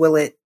 And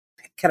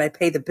can I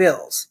pay the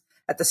bills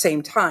at the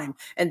same time?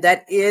 And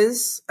that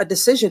is a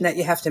decision that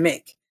you have to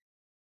make.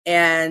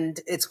 And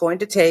it's going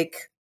to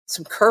take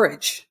some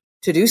courage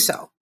to do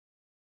so.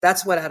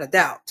 That's without a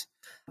doubt.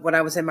 When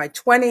I was in my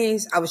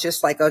 20s, I was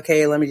just like,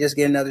 okay, let me just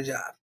get another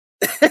job.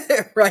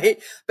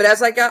 Right. But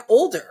as I got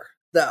older,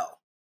 though,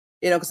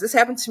 because this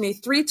happened to me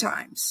 3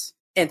 times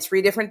in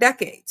 3 different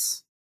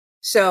decades.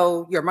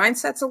 So your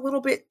mindset's a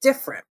little bit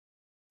different.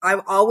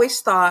 I've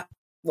always thought,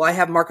 well, I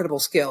have marketable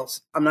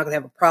skills. I'm not going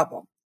to have a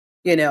problem,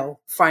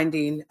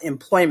 finding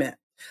employment.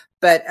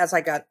 But as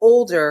I got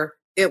older,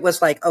 it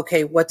was like,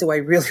 okay, what do I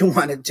really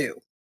want to do?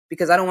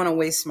 Because I don't want to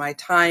waste my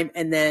time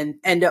and then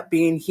end up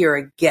being here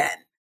again.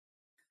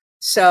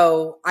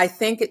 So I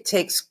think it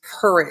takes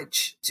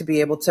courage to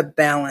be able to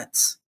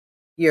balance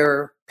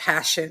your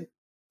passion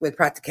with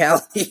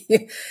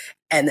practicality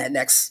and that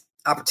next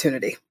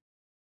opportunity.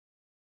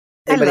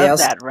 Anybody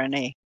else? That,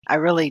 Renee. I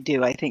really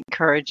do. I think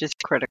courage is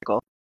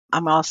critical.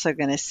 I'm also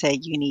going to say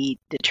you need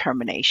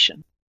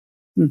determination,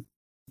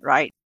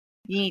 right?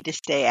 You need to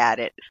stay at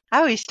it. I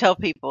always tell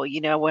people,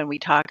 when we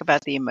talk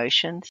about the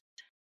emotions,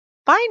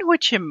 find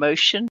which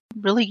emotion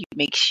really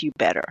makes you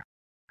better.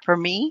 For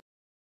me,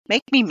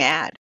 make me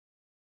mad,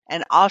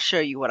 and I'll show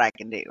you what I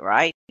can do,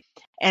 right?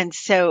 And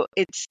so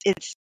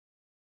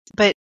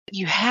but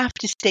you have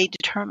to stay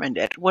determined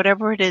at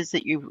whatever it is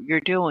that you're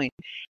doing,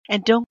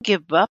 and don't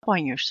give up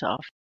on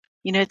yourself.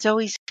 It's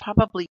always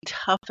probably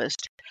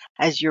toughest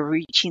as you're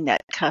reaching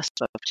that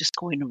cusp of just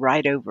going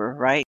right over,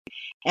 right?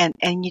 And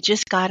you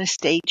just got to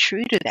stay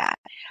true to that.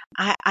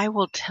 I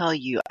will tell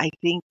you, I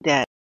think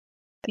that,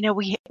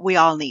 we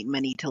all need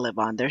money to live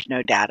on. There's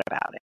no doubt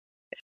about it.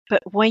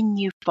 But when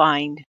you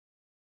find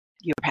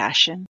your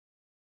passion,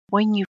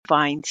 when you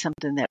find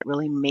something that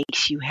really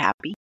makes you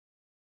happy,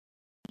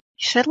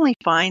 you suddenly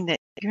find that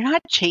you're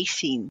not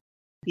chasing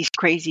these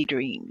crazy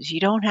dreams. You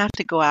don't have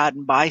to go out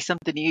and buy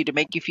something new to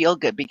make you feel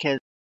good, because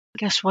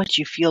guess what?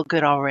 You feel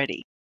good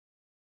already.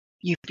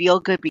 You feel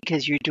good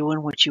because you're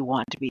doing what you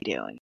want to be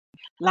doing.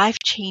 Life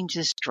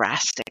changes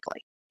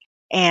drastically.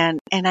 And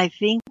I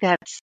think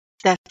that's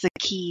the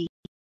key,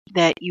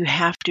 that you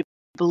have to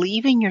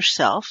believe in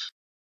yourself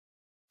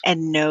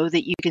and know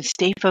that you can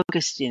stay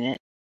focused in it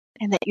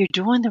and that you're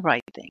doing the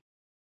right thing.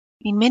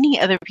 I mean, many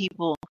other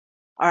people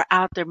are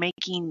out there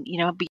making,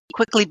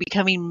 quickly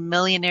becoming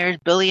millionaires,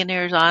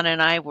 billionaires. Anna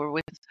and I were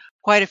with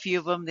quite a few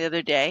of them the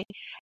other day.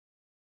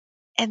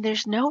 And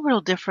there's no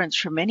real difference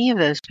from any of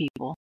those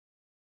people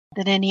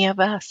than any of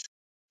us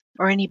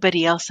or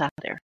anybody else out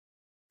there.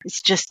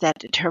 It's just that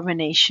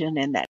determination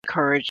and that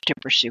courage to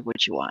pursue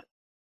what you want.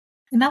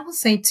 And I will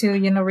say too,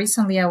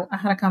 recently I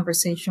had a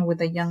conversation with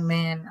a young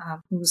man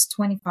who's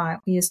 25.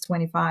 He is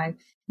 25,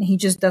 and he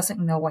just doesn't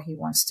know what he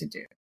wants to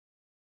do.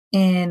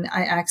 And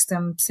I asked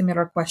him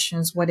similar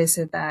questions. What is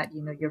it that,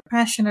 you're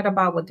passionate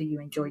about? What do you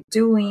enjoy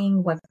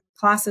doing? What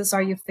classes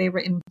are your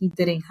favorite? And he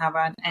didn't have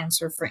an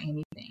answer for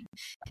anything.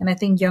 And I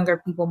think younger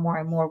people more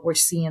and more, we're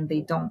seeing they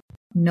don't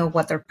know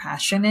what their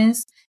passion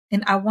is.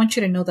 And I want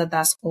you to know that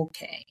that's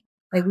okay.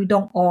 Like, we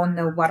don't all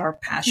know what our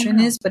passion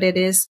is, but it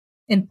is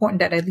important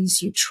that at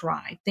least you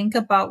try. Think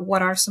about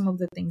what are some of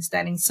the things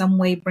that in some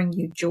way bring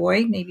you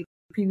joy, maybe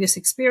previous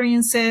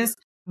experiences,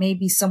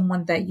 maybe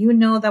someone that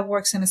that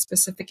works in a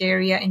specific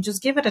area, and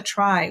just give it a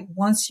try.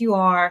 Once you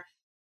are,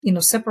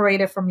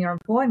 separated from your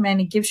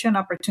employment, it gives you an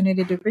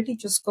opportunity to really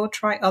just go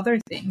try other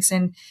things,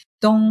 and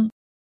don't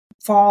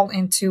fall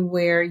into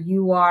where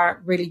you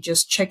are really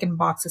just checking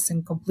boxes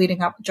and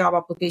completing up job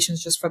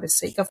applications just for the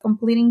sake of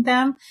completing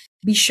them.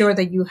 Be sure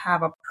that you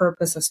have a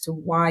purpose as to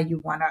why you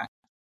want to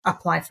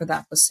apply for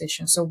that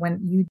position. So when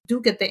you do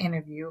get the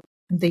interview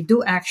and they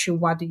do ask you,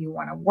 why do you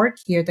want to work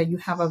here, that you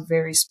have a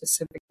very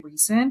specific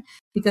reason.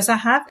 Because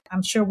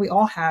I'm sure we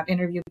all have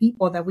interviewed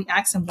people that we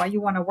ask them, why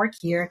you want to work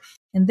here,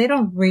 and they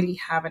don't really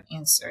have an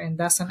answer, and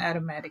that's an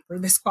automatically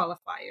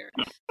disqualifier.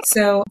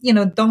 So,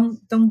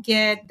 don't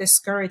get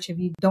discouraged if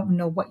you don't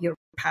know what you're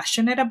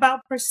passionate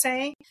about per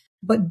se,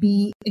 but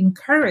be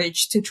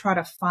encouraged to try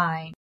to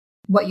find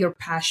what your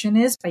passion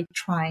is by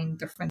trying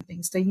different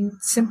things that you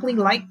simply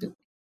like doing.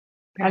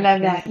 I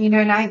love that.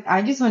 And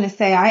I just want to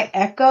say I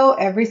echo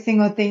every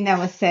single thing that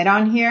was said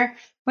on here.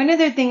 One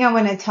other thing I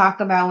want to talk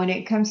about when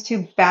it comes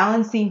to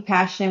balancing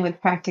passion with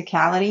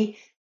practicality,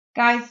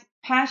 guys,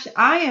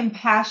 I am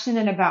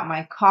passionate about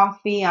my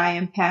coffee. I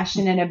am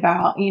passionate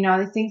about,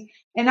 these things.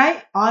 And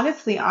I've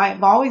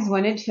always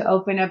wanted to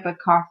open up a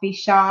coffee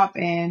shop.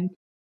 And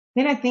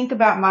then I think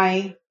about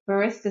my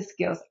barista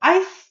skills.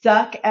 I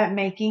suck at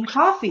making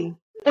coffee.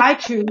 I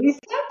truly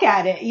suck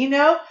at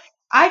it.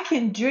 I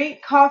can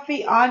drink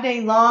coffee all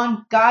day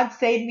long. God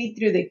saved me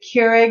through the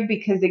Keurig,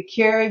 because the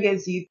Keurig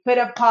is you put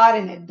a pot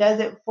and it does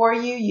it for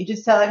you. You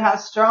just tell it how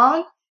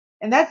strong,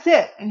 and that's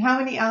it. And how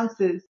many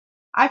ounces.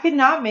 I could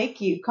not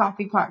make you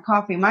coffee pot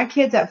coffee. My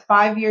kids at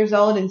 5 years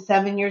old and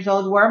 7 years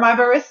old were my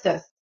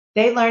baristas.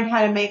 They learned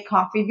how to make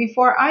coffee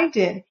before I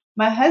did.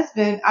 My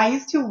husband, I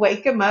used to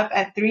wake him up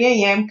at 3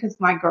 a.m. because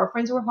my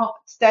girlfriends were home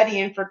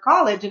studying for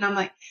college. And I'm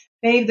like,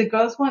 babe, the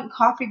girls want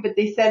coffee, but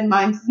they said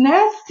mine's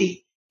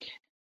nasty.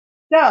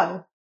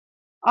 So,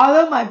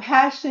 although my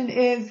passion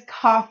is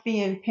coffee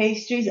and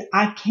pastries,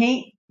 I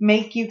can't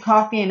make you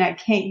coffee and I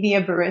can't be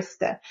a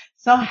barista.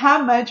 So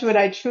how much would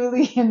I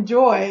truly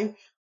enjoy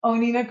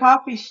owning a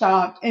coffee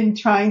shop and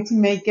trying to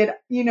make it,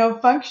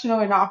 functional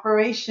and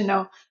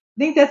operational? I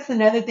think that's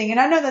another thing. And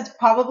I know that's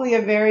probably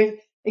a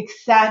very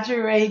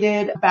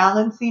exaggerated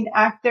balancing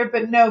act there,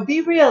 but no,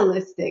 be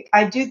realistic.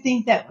 I do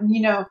think that,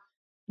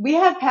 we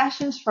have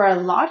passions for a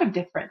lot of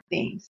different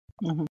things.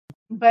 Mm-hmm.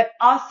 But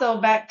also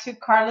back to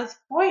Carla's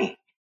point,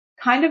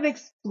 kind of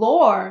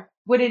explore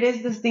what it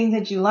is, those things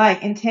that you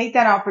like, and take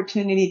that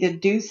opportunity to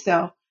do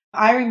so.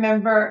 I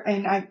remember,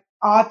 and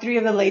all three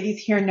of the ladies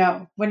here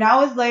know, when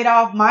I was laid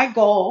off, my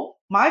goal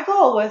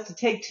was to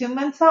take 2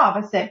 months off.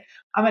 I said,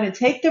 I'm going to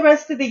take the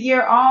rest of the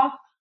year off.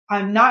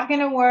 I'm not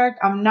going to work.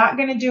 I'm not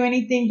going to do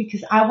anything,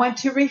 because I want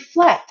to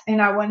reflect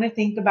and I want to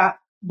think about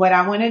what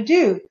I want to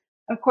do.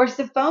 Of course,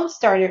 the phone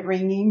started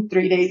ringing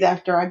 3 days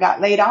after I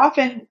got laid off,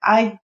 and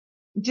I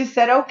just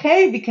said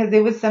okay, because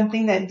it was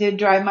something that did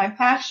drive my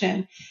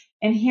passion.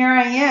 And here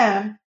I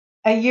am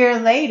a year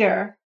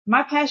later.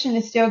 My passion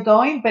is still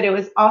going, but it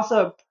was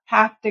also a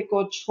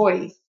practical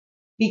choice,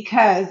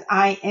 because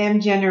I am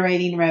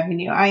generating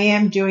revenue. I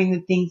am doing the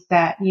things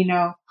that,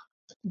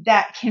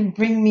 that can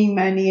bring me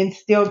money and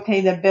still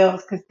pay the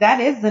bills? Because that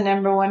is the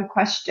number one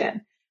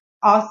question.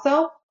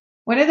 Also,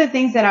 one of the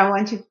things that I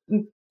want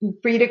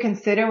for you to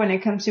consider when it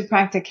comes to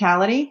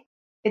practicality,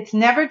 it's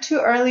never too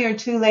early or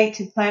too late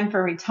to plan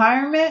for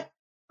retirement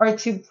or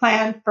to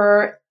plan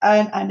for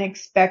an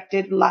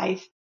unexpected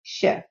life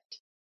shift.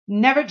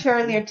 Never too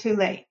early or too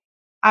late.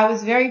 I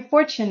was very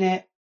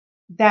fortunate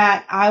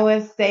that I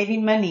was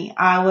saving money.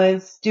 I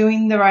was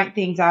doing the right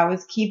things. I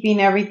was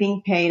keeping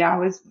everything paid. I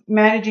was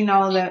managing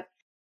all of that.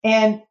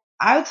 And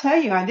I'll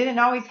tell you, I didn't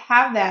always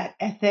have that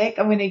ethic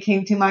when it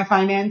came to my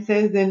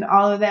finances and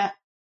all of that.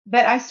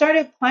 But I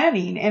started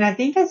planning, and I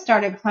think I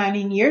started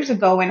planning years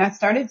ago when I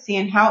started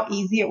seeing how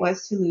easy it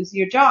was to lose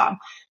your job.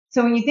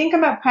 So when you think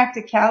about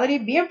practicality,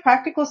 being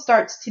practical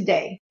starts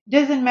today. It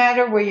doesn't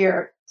matter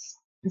where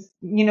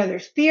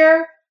there's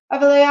fear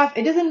of a layoff.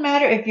 It doesn't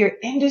matter if your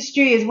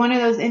industry is one of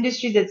those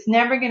industries that's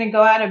never going to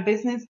go out of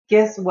business.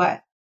 Guess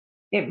what?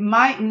 It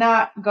might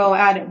not go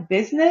out of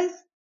business,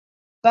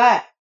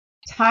 but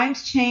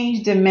times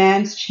change,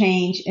 demands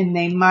change, and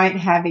they might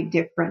have a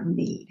different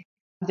need.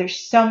 There's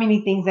so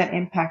many things that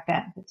impact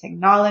that. The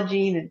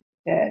technology,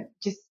 the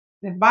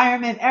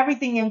environment,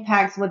 everything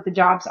impacts what the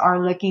jobs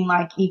are looking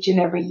like each and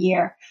every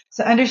year.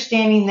 So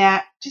understanding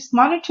that, just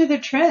monitor the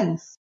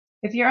trends.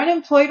 If you're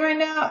unemployed right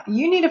now,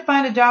 you need to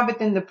find a job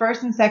within the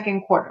first and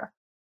second quarter.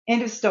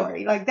 End of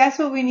story. Like, that's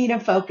what we need to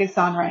focus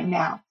on right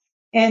now.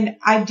 And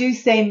I do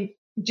say,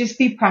 just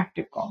be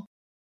practical.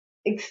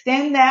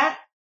 Extend that.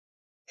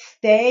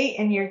 Stay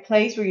in your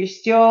place where you're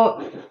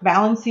still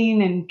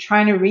balancing and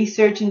trying to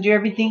research and do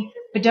everything,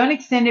 but don't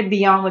extend it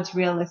beyond what's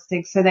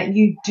realistic so that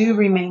you do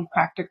remain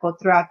practical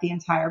throughout the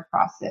entire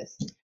process.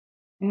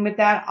 And with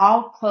that,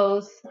 I'll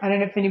close. I don't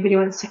know if anybody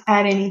wants to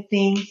add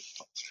anything.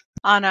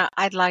 Anna,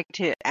 I'd like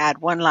to add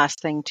one last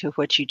thing to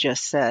what you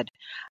just said.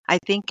 I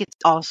think it's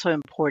also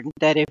important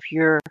that if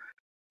you're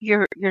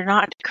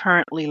not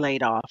currently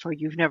laid off or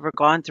you've never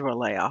gone through a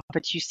layoff,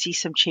 but you see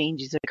some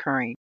changes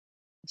occurring,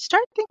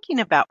 start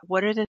thinking about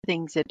what are the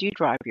things that do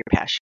drive your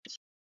passions.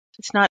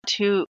 It's not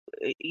too,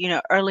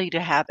 early to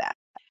have that.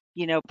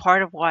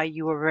 Part of why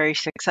you were very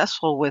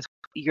successful with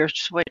your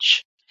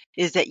switch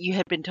is that you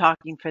had been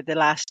talking for the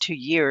last 2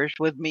 years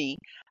with me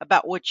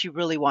about what you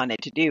really wanted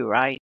to do,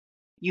 right?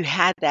 You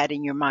had that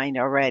in your mind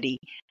already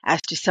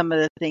as to some of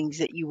the things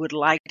that you would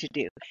like to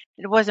do.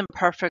 It wasn't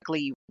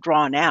perfectly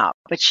drawn out,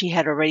 but she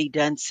had already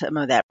done some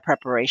of that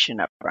preparation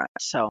up front.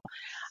 So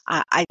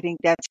I think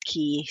that's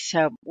key.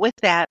 So with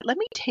that, let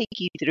me take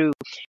you through.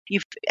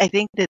 I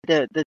think that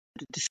the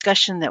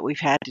discussion that we've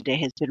had today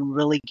has been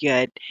really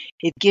good.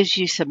 It gives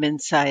you some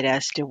insight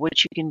as to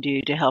what you can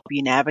do to help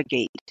you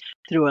navigate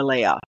through a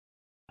layoff.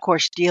 Of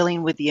course,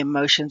 dealing with the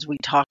emotions we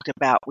talked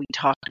about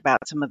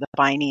some of the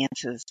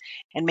finances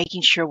and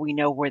making sure we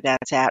know where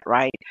that's at,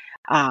 right?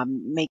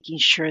 Making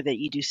sure that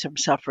you do some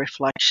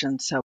self-reflection.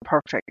 So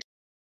perfect.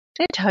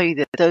 I tell you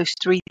that those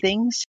 3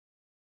 things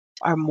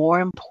are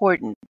more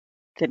important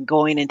than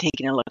going and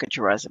taking a look at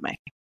your resume.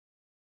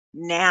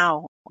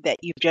 Now that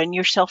you've done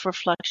your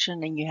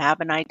self-reflection and you have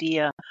an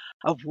idea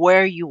of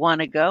where you want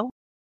to go,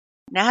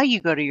 now you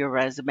go to your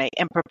resume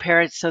and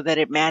prepare it so that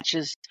it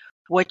matches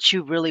what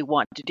you really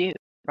want to do,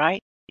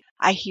 right?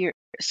 I hear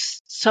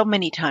so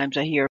many times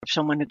I hear of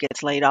someone who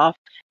gets laid off,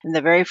 and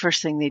the very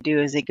first thing they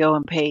do is they go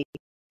and pay,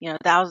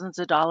 thousands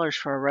of dollars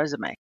for a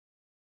resume.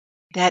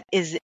 That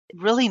is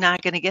really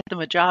not going to get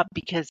them a job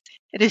because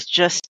it is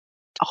just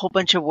a whole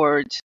bunch of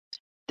words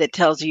that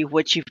tells you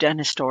what you've done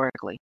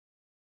historically.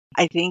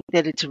 I think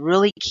that it's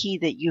really key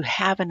that you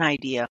have an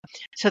idea.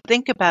 So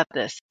think about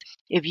this.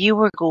 If you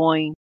were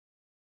going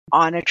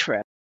on a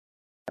trip,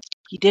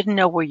 you didn't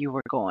know where you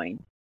were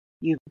going.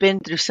 You've been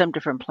through some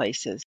different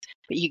places,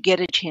 but you get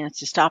a chance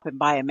to stop and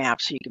buy a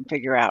map so you can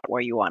figure out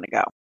where you want to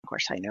go. Of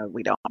course, I know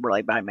we don't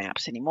really buy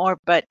maps anymore,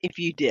 but if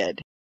you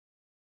did,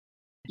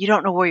 you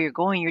don't know where you're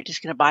going. You're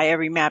just going to buy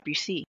every map you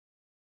see.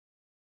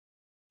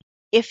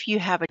 If you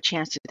have a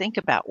chance to think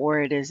about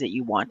where it is that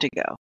you want to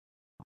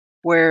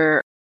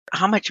go,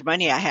 how much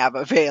money I have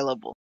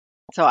available,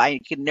 so I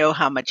can know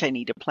how much I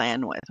need to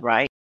plan with,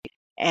 right?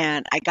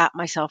 And I got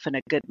myself in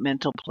a good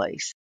mental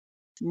place.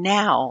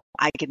 Now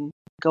I can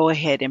go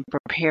ahead and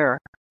prepare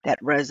that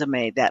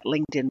resume, that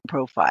LinkedIn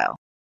profile.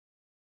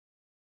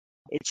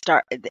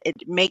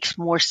 It makes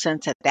more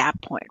sense at that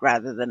point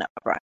rather than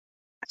upfront.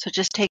 So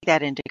just take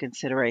that into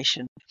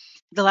consideration.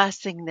 The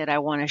last thing that I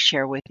want to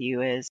share with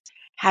you is,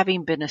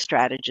 having been a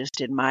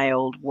strategist in my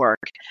old work,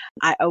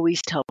 I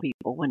always tell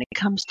people when it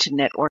comes to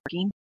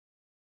networking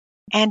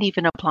and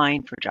even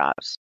applying for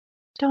jobs,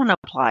 don't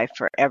apply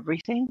for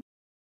everything.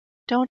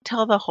 Don't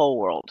tell the whole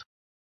world.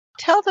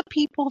 Tell the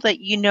people that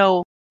you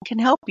know can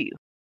help you.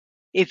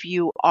 If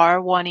you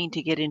are wanting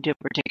to get into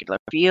a particular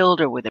field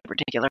or with a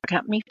particular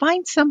company,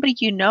 find somebody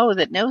you know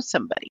that knows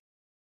somebody.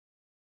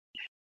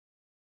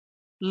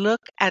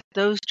 Look at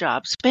those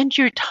jobs. Spend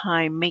your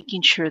time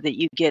making sure that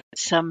you get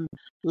some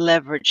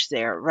leverage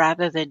there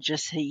rather than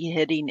just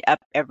hitting up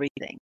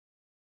everything.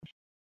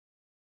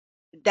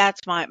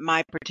 That's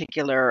my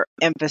particular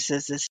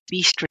emphasis is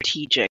be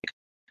strategic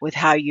with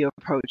how you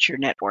approach your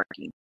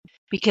networking.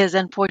 Because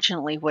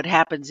unfortunately, what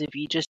happens if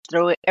you just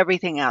throw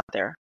everything out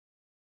there,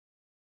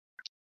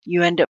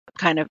 you end up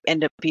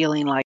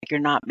feeling like you're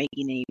not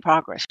making any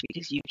progress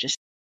because you've just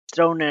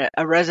thrown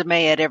a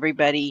resume at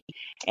everybody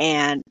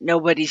and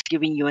nobody's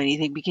giving you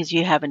anything because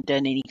you haven't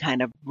done any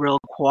kind of real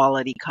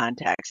quality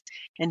contacts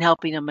and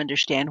helping them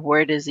understand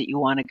where it is that you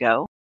want to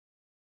go.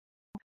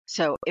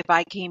 So if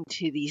I came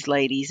to these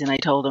ladies and I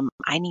told them,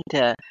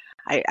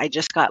 I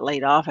just got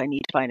laid off, I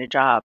need to find a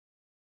job.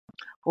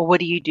 Well, what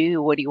do you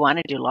do? What do you want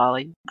to do,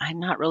 Lolly? I'm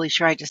not really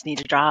sure. I just need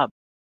a job.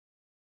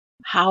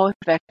 How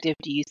effective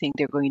do you think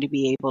they're going to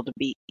be able to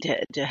be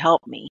to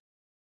help me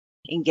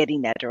in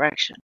getting that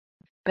direction?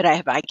 But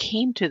if I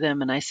came to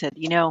them and I said,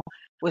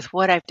 with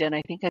what I've done,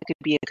 I think I could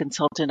be a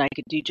consultant. I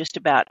could do just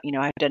about,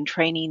 I've done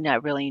training. I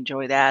really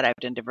enjoy that. I've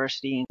done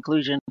diversity and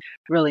inclusion.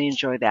 Really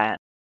enjoy that.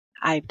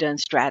 I've done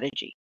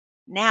strategy.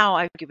 Now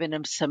I've given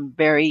them some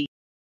very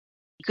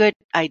good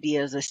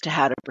ideas as to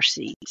how to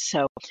proceed.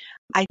 So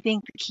I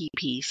think the key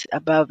piece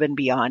above and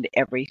beyond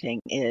everything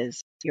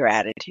is your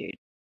attitude,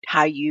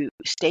 how you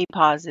stay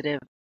positive,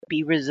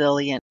 be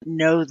resilient,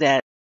 know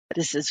that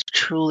this is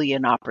truly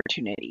an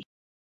opportunity.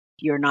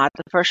 You're not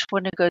the first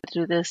one to go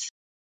through this.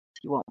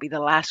 You won't be the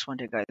last one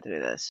to go through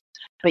this,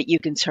 but you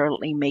can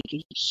certainly make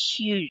a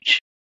huge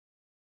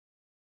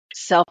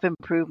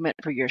self-improvement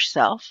for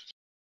yourself,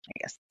 I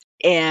guess,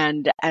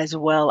 and as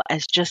well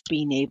as just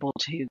being able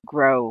to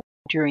grow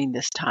during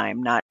this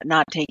time,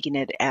 not taking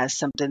it as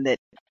something that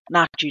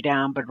knocked you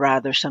down, but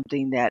rather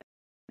something that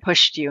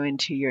pushed you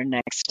into your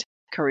next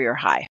career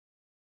high.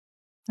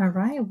 All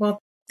right. Well,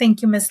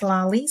 thank you, Ms.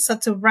 Lolly. So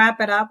to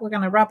wrap it up, we're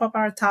going to wrap up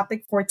our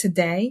topic for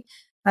today.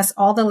 As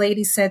all the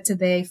ladies said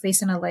today,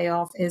 facing a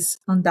layoff is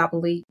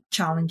undoubtedly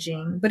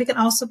challenging, but it can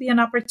also be an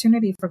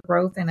opportunity for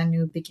growth and a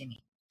new beginning.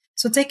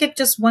 So take it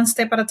just one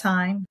step at a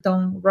time.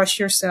 Don't rush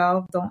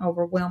yourself. Don't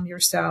overwhelm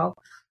yourself.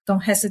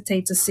 Don't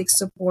hesitate to seek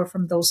support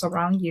from those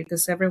around you,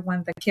 because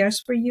everyone that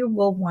cares for you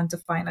will want to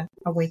find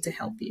a way to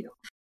help you.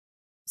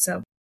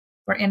 So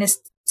we're in this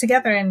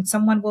together and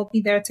someone will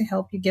be there to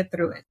help you get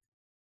through it.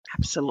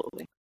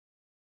 Absolutely.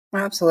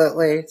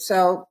 Absolutely.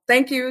 So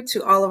thank you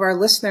to all of our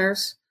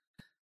listeners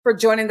for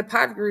joining the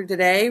pod group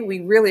today.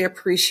 We really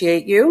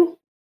appreciate you.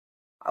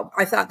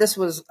 I thought this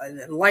was an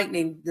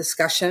enlightening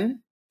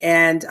discussion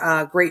and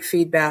great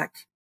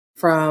feedback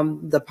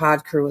from the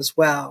pod crew as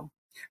well.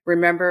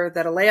 Remember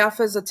that a layoff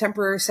is a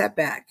temporary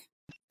setback,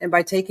 and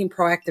by taking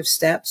proactive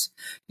steps,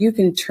 you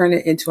can turn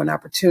it into an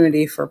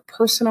opportunity for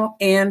personal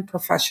and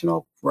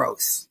professional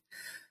growth.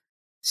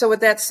 So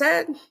with that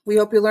said, we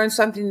hope you learned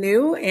something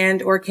new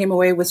and or came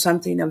away with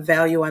something of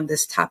value on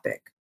this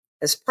topic.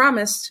 As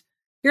promised,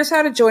 here's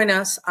how to join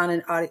us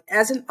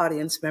as an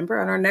audience member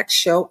on our next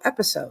show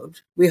episode.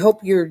 We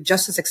hope you're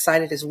just as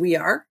excited as we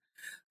are.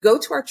 Go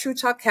to our True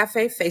Talk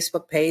Cafe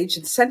Facebook page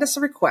and send us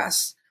a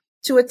request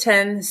to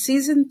attend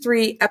Season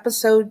 3,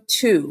 Episode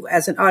 2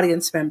 as an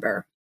audience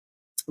member.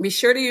 Be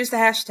sure to use the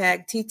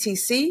hashtag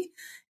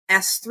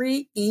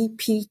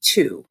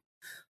TTCS3EP2.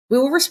 We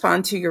will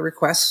respond to your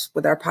requests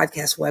with our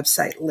podcast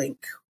website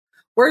link,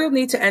 where you'll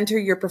need to enter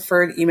your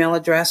preferred email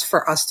address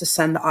for us to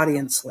send the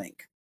audience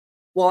link.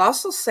 We'll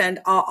also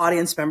send all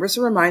audience members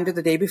a reminder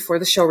the day before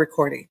the show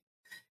recording.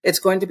 It's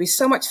going to be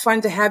so much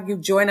fun to have you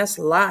join us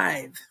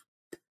live.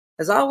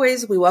 As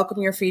always, we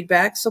welcome your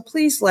feedback, so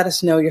please let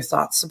us know your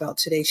thoughts about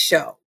today's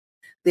show.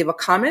 Leave a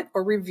comment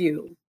or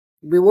review.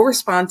 We will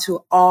respond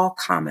to all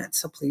comments,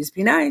 so please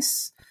be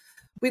nice.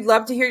 We'd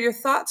love to hear your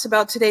thoughts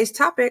about today's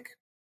topic.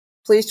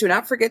 Please do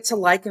not forget to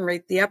like and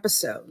rate the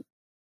episode.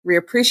 We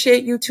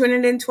appreciate you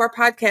tuning into our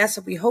podcast,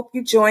 and we hope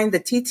you join the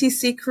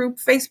TTC Crew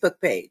Facebook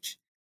page.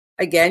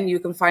 Again, you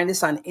can find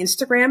us on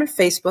Instagram and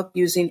Facebook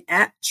using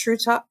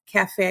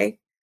 @TrueTalkCafe.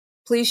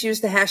 Please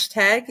use the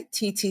hashtag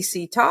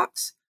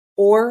TTCTalks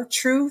or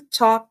True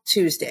Talk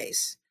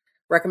Tuesdays.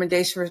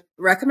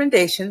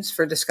 Recommendations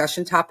for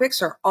discussion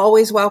topics are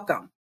always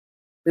welcome.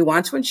 We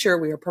want to ensure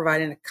we are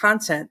providing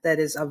content that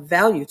is of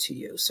value to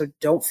you, so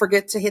don't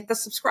forget to hit the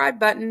subscribe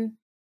button.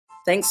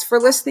 Thanks for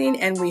listening,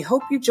 and we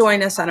hope you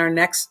join us on our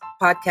next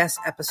podcast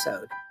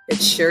episode.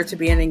 It's sure to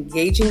be an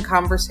engaging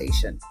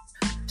conversation.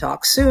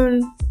 Talk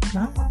soon.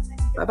 Bye.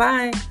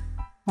 Bye-bye.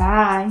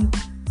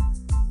 Bye.